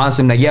on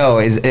constant like, yo,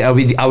 are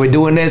we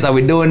doing this? Are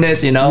we doing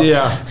this? You know?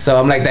 Yeah. So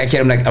I'm like that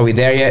kid. I'm like, are we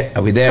there yet?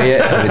 Are we there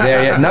yet? Are we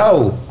there yet?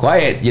 No,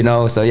 quiet. You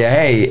know. So yeah,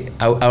 hey,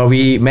 are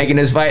we making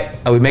this fight?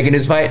 Are we making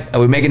this fight? Are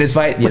we making this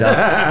fight? You know,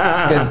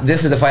 because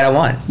this is the fight I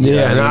want.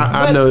 Yeah, and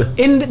I know.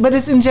 But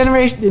it's in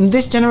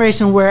this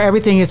generation where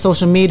everything is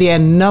social media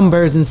and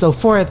numbers and so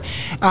forth.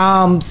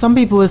 Some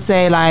people would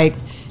say like,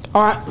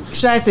 or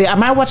should I say,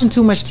 am I watching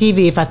too much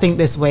TV if I think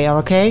this way?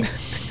 Okay.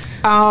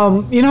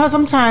 You know how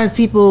sometimes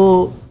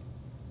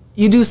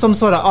you do some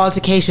sort of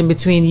altercation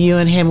between you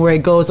and him where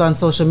it goes on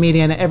social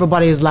media and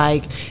everybody is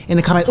like in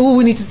the comments, oh,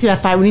 we need to see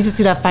that fight, we need to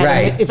see that fight.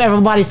 Right. And if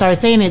everybody starts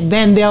saying it,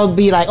 then they'll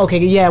be like, okay,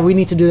 yeah, we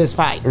need to do this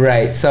fight.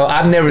 Right. So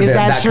I've never been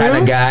that kind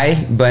of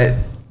guy, but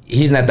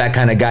he's not that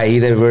kind of guy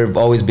either. We've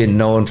always been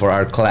known for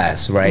our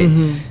class, right?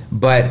 Mm-hmm.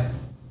 But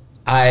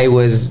I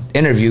was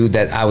interviewed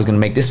that I was going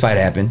to make this fight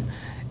happen.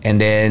 And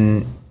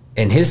then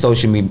in his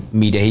social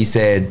media, he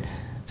said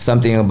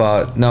something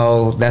about,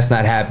 no, that's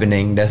not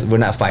happening. We're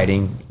not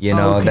fighting. You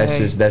know, okay.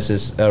 that's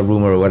just a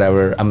rumor or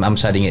whatever. I'm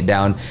shutting it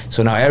down.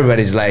 So now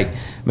everybody's like,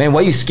 man,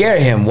 why you scare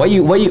him? Why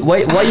you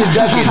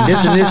ducking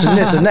this and this and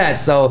this and that?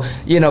 So,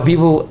 you know,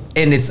 people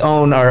in its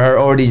own are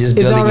already just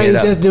building it up. It's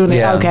already just doing it.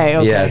 Yeah.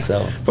 Okay. Yeah.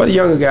 So for the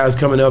younger guys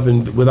coming up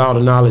and with all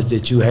the knowledge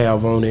that you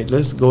have on it,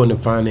 let's go into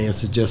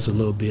finances just a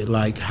little bit.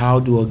 Like, how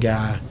do a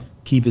guy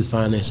keep his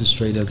finances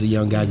straight as a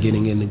young guy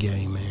getting in the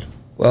game, man?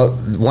 Well,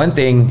 one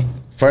thing,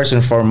 first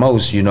and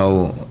foremost, you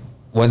know,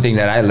 one thing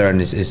that I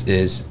learned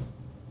is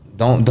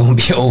don't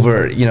be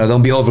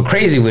over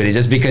crazy with it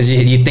just because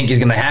you think it's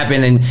gonna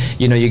happen and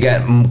you know you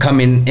got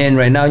coming in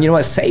right now. You know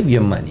what? Save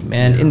your money,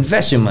 man. Yeah.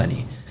 Invest your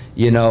money.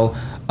 You know,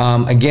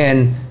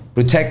 again,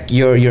 protect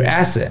your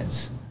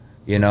assets.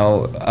 You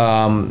know,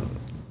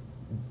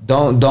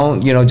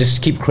 don't you know,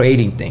 just keep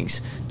creating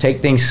things.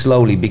 Take things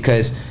slowly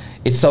because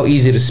it's so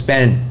easy to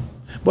spend.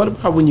 What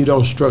about when you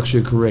don't structure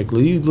it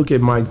correctly? You look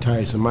at Mike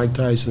Tyson. Mike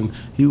Tyson,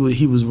 he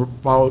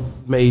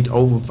made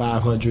over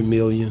 $500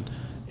 million,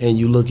 and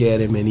you look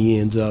at him and he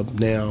ends up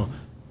now.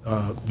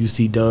 You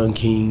see Don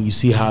King. You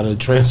see how the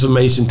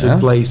transformation took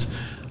place.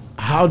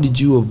 How did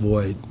you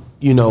avoid,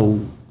 you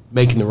know,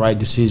 making the right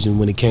decision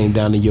when it came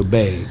down to your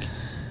bag?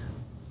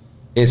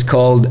 It's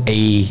called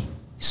a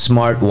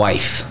smart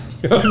wife.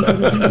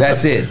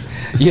 That's it.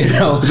 You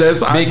know,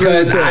 because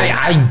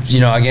I, you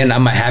know, again,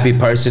 I'm a happy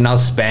person. I'll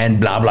spend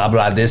blah, blah,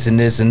 blah, this and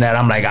this and that.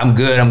 I'm like, I'm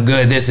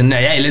good, this and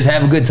that. Hey, let's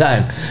have a good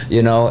time,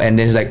 you know? And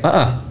then it's like,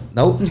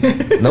 nope,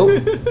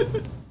 nope.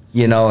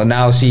 You know,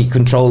 now she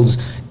controls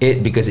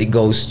it because it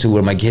goes to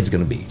where my kid's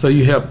gonna be. So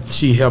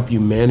she helped you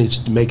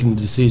manage making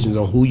decisions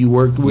on who you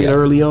worked with Yeah.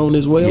 early on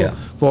as well, Yeah.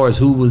 as far as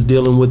who was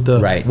dealing with the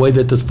way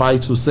that the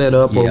fights were set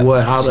up or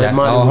what, how that That's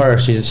money. all her.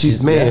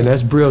 She's man,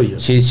 that's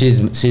brilliant.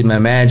 She's my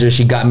manager.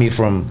 She got me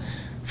from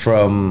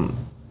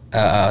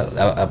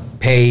a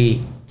pay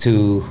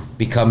to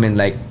becoming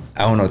like,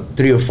 I don't know,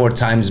 3 or 4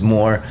 times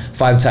more,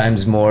 5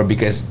 times more,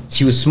 because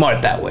she was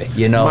smart that way,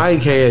 you know.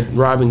 Mike had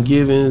Robin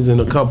Givens and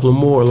a couple of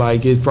more.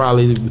 Like it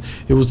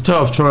was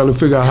tough trying to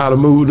figure out how to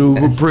move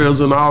to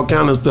prison, all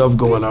kind of stuff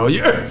going on.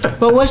 Yeah.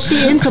 But was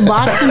she into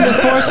boxing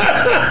before?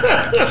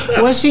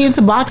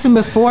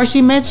 Before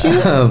she met you?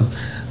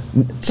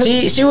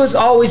 She was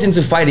always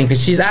into fighting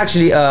because she's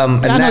actually a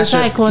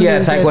national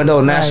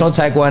taekwondo, national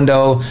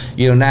taekwondo,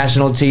 you know,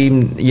 national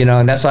team, you know,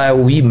 and that's how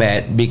we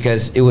met,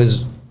 because it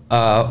was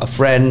a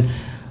friend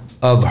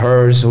of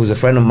hers who was a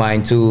friend of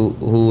mine too,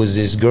 who was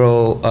this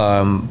girl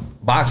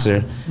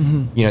boxer.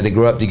 You know, they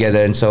grew up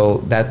together, and so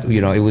that,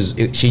 you know,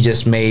 she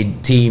just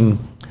made team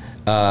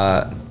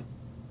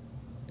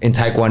in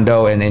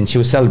taekwondo, and then she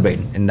was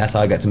celebrating, and that's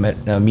how I got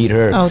to meet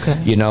her. Okay.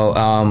 You know,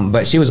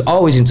 but she was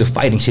always into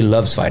fighting. She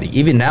loves fighting.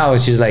 Even now,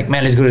 she's like,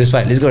 man, let's go to this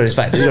fight. Let's go to this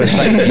fight. Let's go to this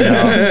fight. You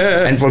know.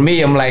 And for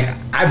me, I'm like,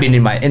 I've been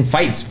in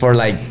fights for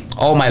like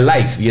all my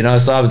life. You know,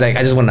 so I was like,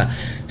 I just want to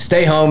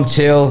stay home,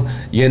 chill,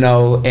 you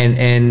know,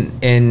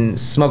 and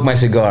smoke my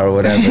cigar or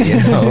whatever. You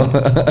know.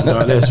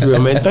 No, that's real,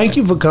 man. Thank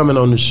you for coming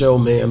on the show,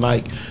 man.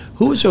 Like,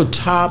 who was your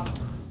top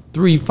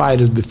 3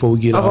 fighters before we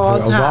get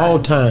off here? Of all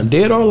time,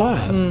 dead or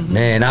alive?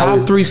 Man,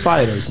 top 3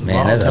 fighters.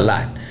 Man, that's a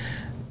lot.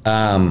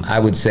 I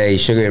would say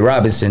Sugar Ray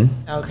Robinson.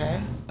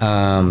 Okay.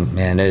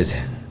 Man, there's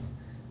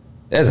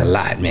a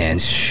lot, man.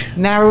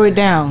 Narrow it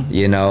down.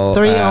 You know,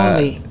 3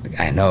 only.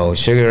 I know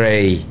Sugar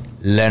Ray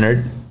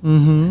Leonard,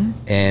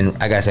 and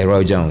I gotta say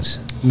Roy Jones.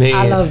 Man,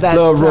 I love that.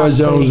 Love Roy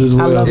Jones 3. as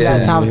well. I love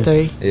that top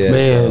 3. Yeah,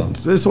 man,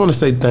 just want to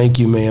say thank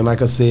you, man.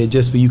 Like I said,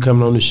 just for you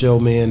coming on the show,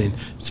 man, and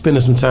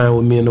spending some time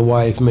with me and the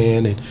wife,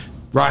 man, and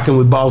rocking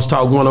with Boss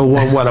Talk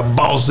 101. What a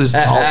boss is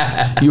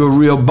talk. You're a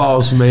real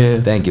boss,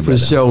 man. Thank you, for brother.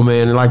 the show,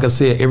 man. And like I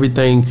said,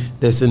 everything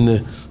that's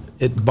in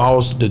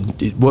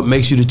what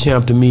makes you the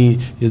champ to me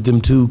is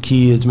them 2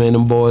 kids, man,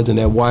 them boys, and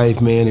that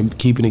wife, man, and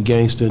keeping it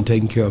gangster and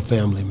taking care of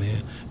family,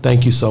 man.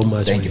 Thank you so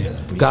much, Thank man. you,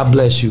 brother. God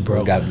bless you,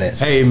 bro. God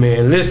bless. Hey,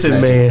 man, listen,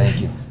 man.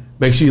 Thank you.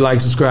 Make sure you like,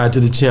 subscribe to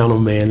the channel,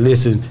 man.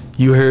 Listen,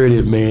 you heard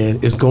it, man.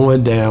 It's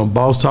going down.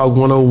 Boss Talk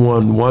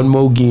 101, one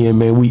more again,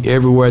 man. We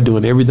everywhere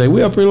doing everything.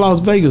 We up here in Las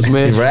Vegas,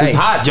 man. Right. It's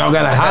hot. Y'all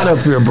got it hot up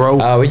here, bro.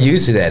 Oh, we're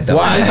used to that, though.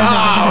 Why?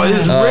 Oh,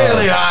 it's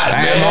really hot,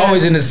 man. I'm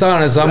always in the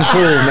sauna, so I'm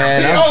cool,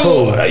 man. I'm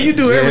cool. You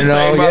do everything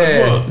by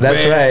the book,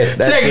 That's man. right.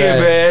 That's Check it,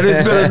 man.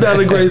 It's been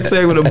another great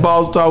segment of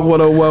Boss Talk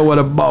 101, where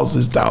the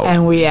bosses talk.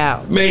 And we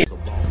out. Man.